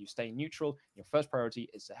appreciate that you stay neutral. Your first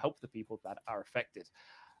priority is to help the people that are affected.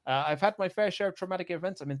 I've had my fair share of traumatic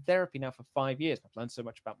events. I'm in therapy now for 5 years. I've learned so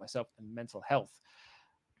much about myself and mental health.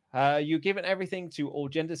 You've given everything to all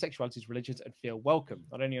genders, sexualities, religions, and feel welcome,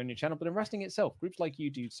 not only on your channel, but in wrestling itself. Groups like you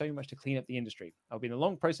do so much to clean up the industry. It'll be a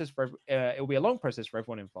long process for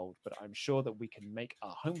everyone involved, but I'm sure that we can make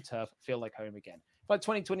our home turf feel like home again. But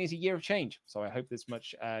 2020 is a year of change, so I hope this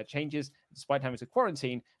much changes. Despite having to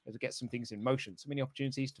quarantine, to get some things in motion. So many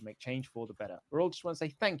opportunities to make change for the better. We all just want to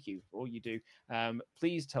say thank you for all you do.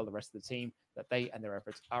 Please tell the rest of the team that they and their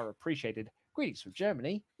efforts are appreciated. Greetings from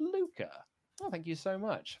Germany, Luca. Oh, thank you so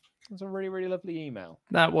much. That's a really, really lovely email.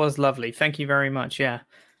 That was lovely. Thank you very much. Yeah.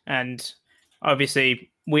 And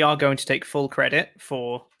obviously, we are going to take full credit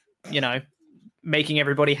for, making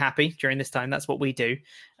everybody happy during this time. That's what we do.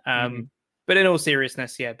 But in all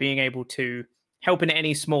seriousness, yeah, being able to help in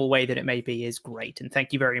any small way that it may be is great. And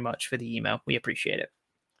thank you very much for the email. We appreciate it.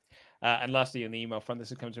 And lastly, in the email front,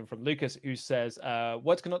 this comes in from Lucas, who says,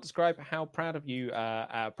 words cannot describe how proud of you,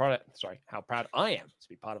 how proud I am to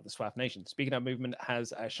be part of the SWAF Nation. Speaking Out movement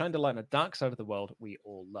has shined a light on a dark side of the world we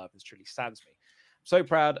all love. This truly saddens me. So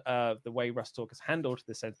proud of the way WrestleTalk has handled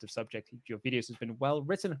this sensitive subject. Your videos have been well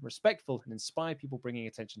written, respectful, and inspire people, bringing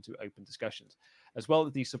attention to open discussions. As well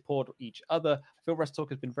as the support each other, I feel WrestleTalk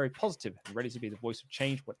has been very positive and ready to be the voice of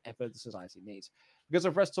change, whatever the society needs. Because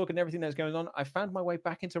of WrestleTalk and everything that's going on, I found my way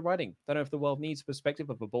back into writing. Don't know if the world needs a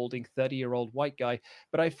perspective of a balding 30-year-old white guy,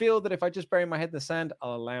 but I feel that if I just bury my head in the sand,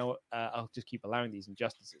 I'll just keep allowing these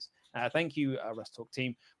injustices. Thank you, WrestleTalk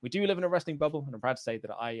team. We do live in a wrestling bubble, and I'm proud to say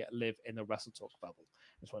that I live in the WrestleTalk bubble.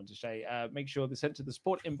 I just wanted to say, make sure they're sent to the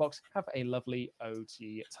support inbox. Have a lovely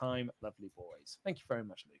OT time, lovely boys. Thank you very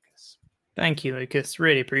much, Lucas. Thank you, Lucas.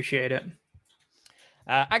 Really appreciate it.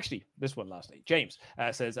 Actually, this one lastly. James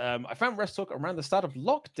says, I found WrestleTalk around the start of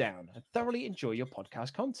lockdown and thoroughly enjoy your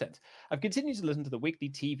podcast content. I've continued to listen to the weekly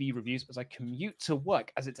TV reviews as I commute to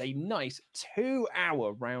work, as it's a nice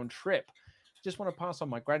 2-hour round trip. Just want to pass on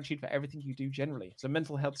my gratitude for everything you do generally. So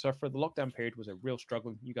mental health sufferer, the lockdown period was a real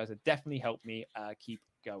struggle. You guys have definitely helped me keep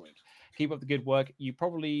going. Keep up the good work. You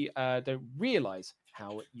probably don't realize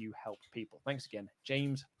how you help people. Thanks again,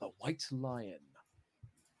 James the White Lion.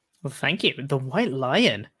 Well, thank you. The White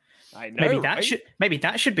Lion. I know. Maybe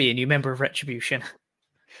that should be a new member of Retribution.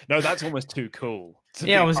 No, that's almost too cool.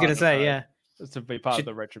 Yeah, I was going to say, yeah. To be part of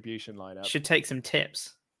the Retribution lineup. Should take some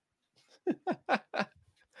tips.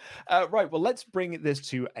 Right, well, let's bring this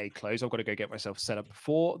to a close. I've got to go get myself set up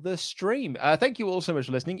for the stream. Thank you all so much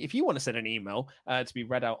for listening. If you want to send an email to be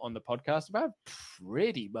read out on the podcast about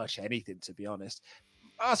pretty much anything, to be honest,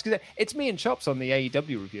 ask us. It's me and Chops on the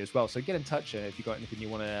AEW review as well, so get in touch if you've got anything you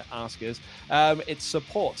want to ask us. It's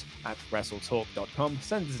support@wrestletalk.com.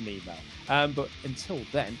 Send us an email. But until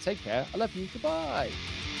then, take care. I love you. Goodbye.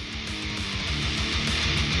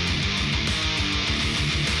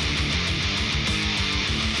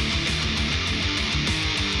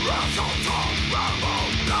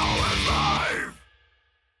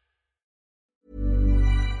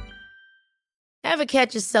 Ever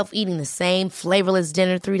catch yourself eating the same flavorless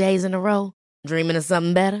dinner 3 days in a row? Dreaming of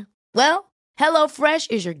something better? Well,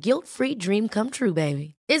 HelloFresh is your guilt-free dream come true,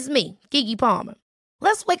 baby. It's me, Keke Palmer.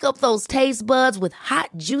 Let's wake up those taste buds with hot,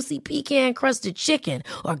 juicy pecan-crusted chicken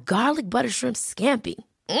or garlic butter shrimp scampi.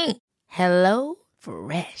 Hello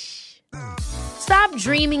Fresh. Stop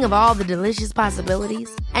dreaming of all the delicious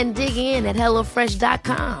possibilities and dig in at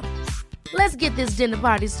HelloFresh.com. Let's get this dinner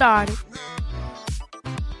party started.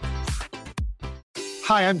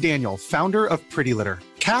 Hi, I'm Daniel, founder of Pretty Litter.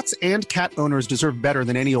 Cats and cat owners deserve better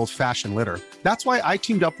than any old-fashioned litter. That's why I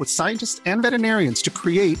teamed up with scientists and veterinarians to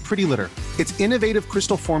create Pretty Litter. Its innovative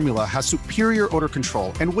crystal formula has superior odor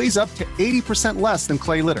control and weighs up to 80% less than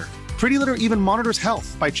clay litter. Pretty Litter even monitors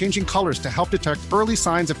health by changing colors to help detect early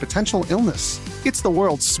signs of potential illness. It's the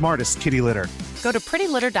world's smartest kitty litter. Go to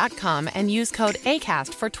prettylitter.com and use code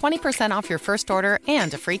ACAST for 20% off your first order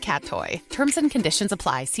and a free cat toy. Terms and conditions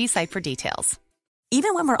apply. See site for details.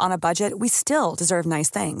 Even when we're on a budget, we still deserve nice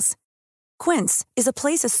things. Quince is a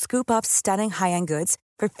place to scoop up stunning high-end goods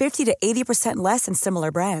for 50 to 80% less than similar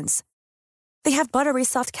brands. They have buttery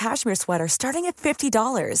soft cashmere sweaters starting at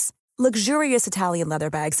 $50, luxurious Italian leather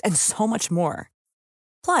bags, and so much more.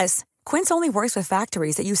 Plus, Quince only works with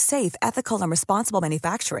factories that use safe, ethical, and responsible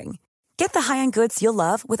manufacturing. Get the high-end goods you'll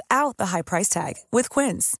love without the high price tag with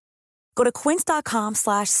Quince. Go to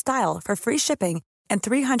quince.com/style for free shipping and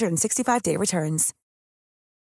 365-day returns.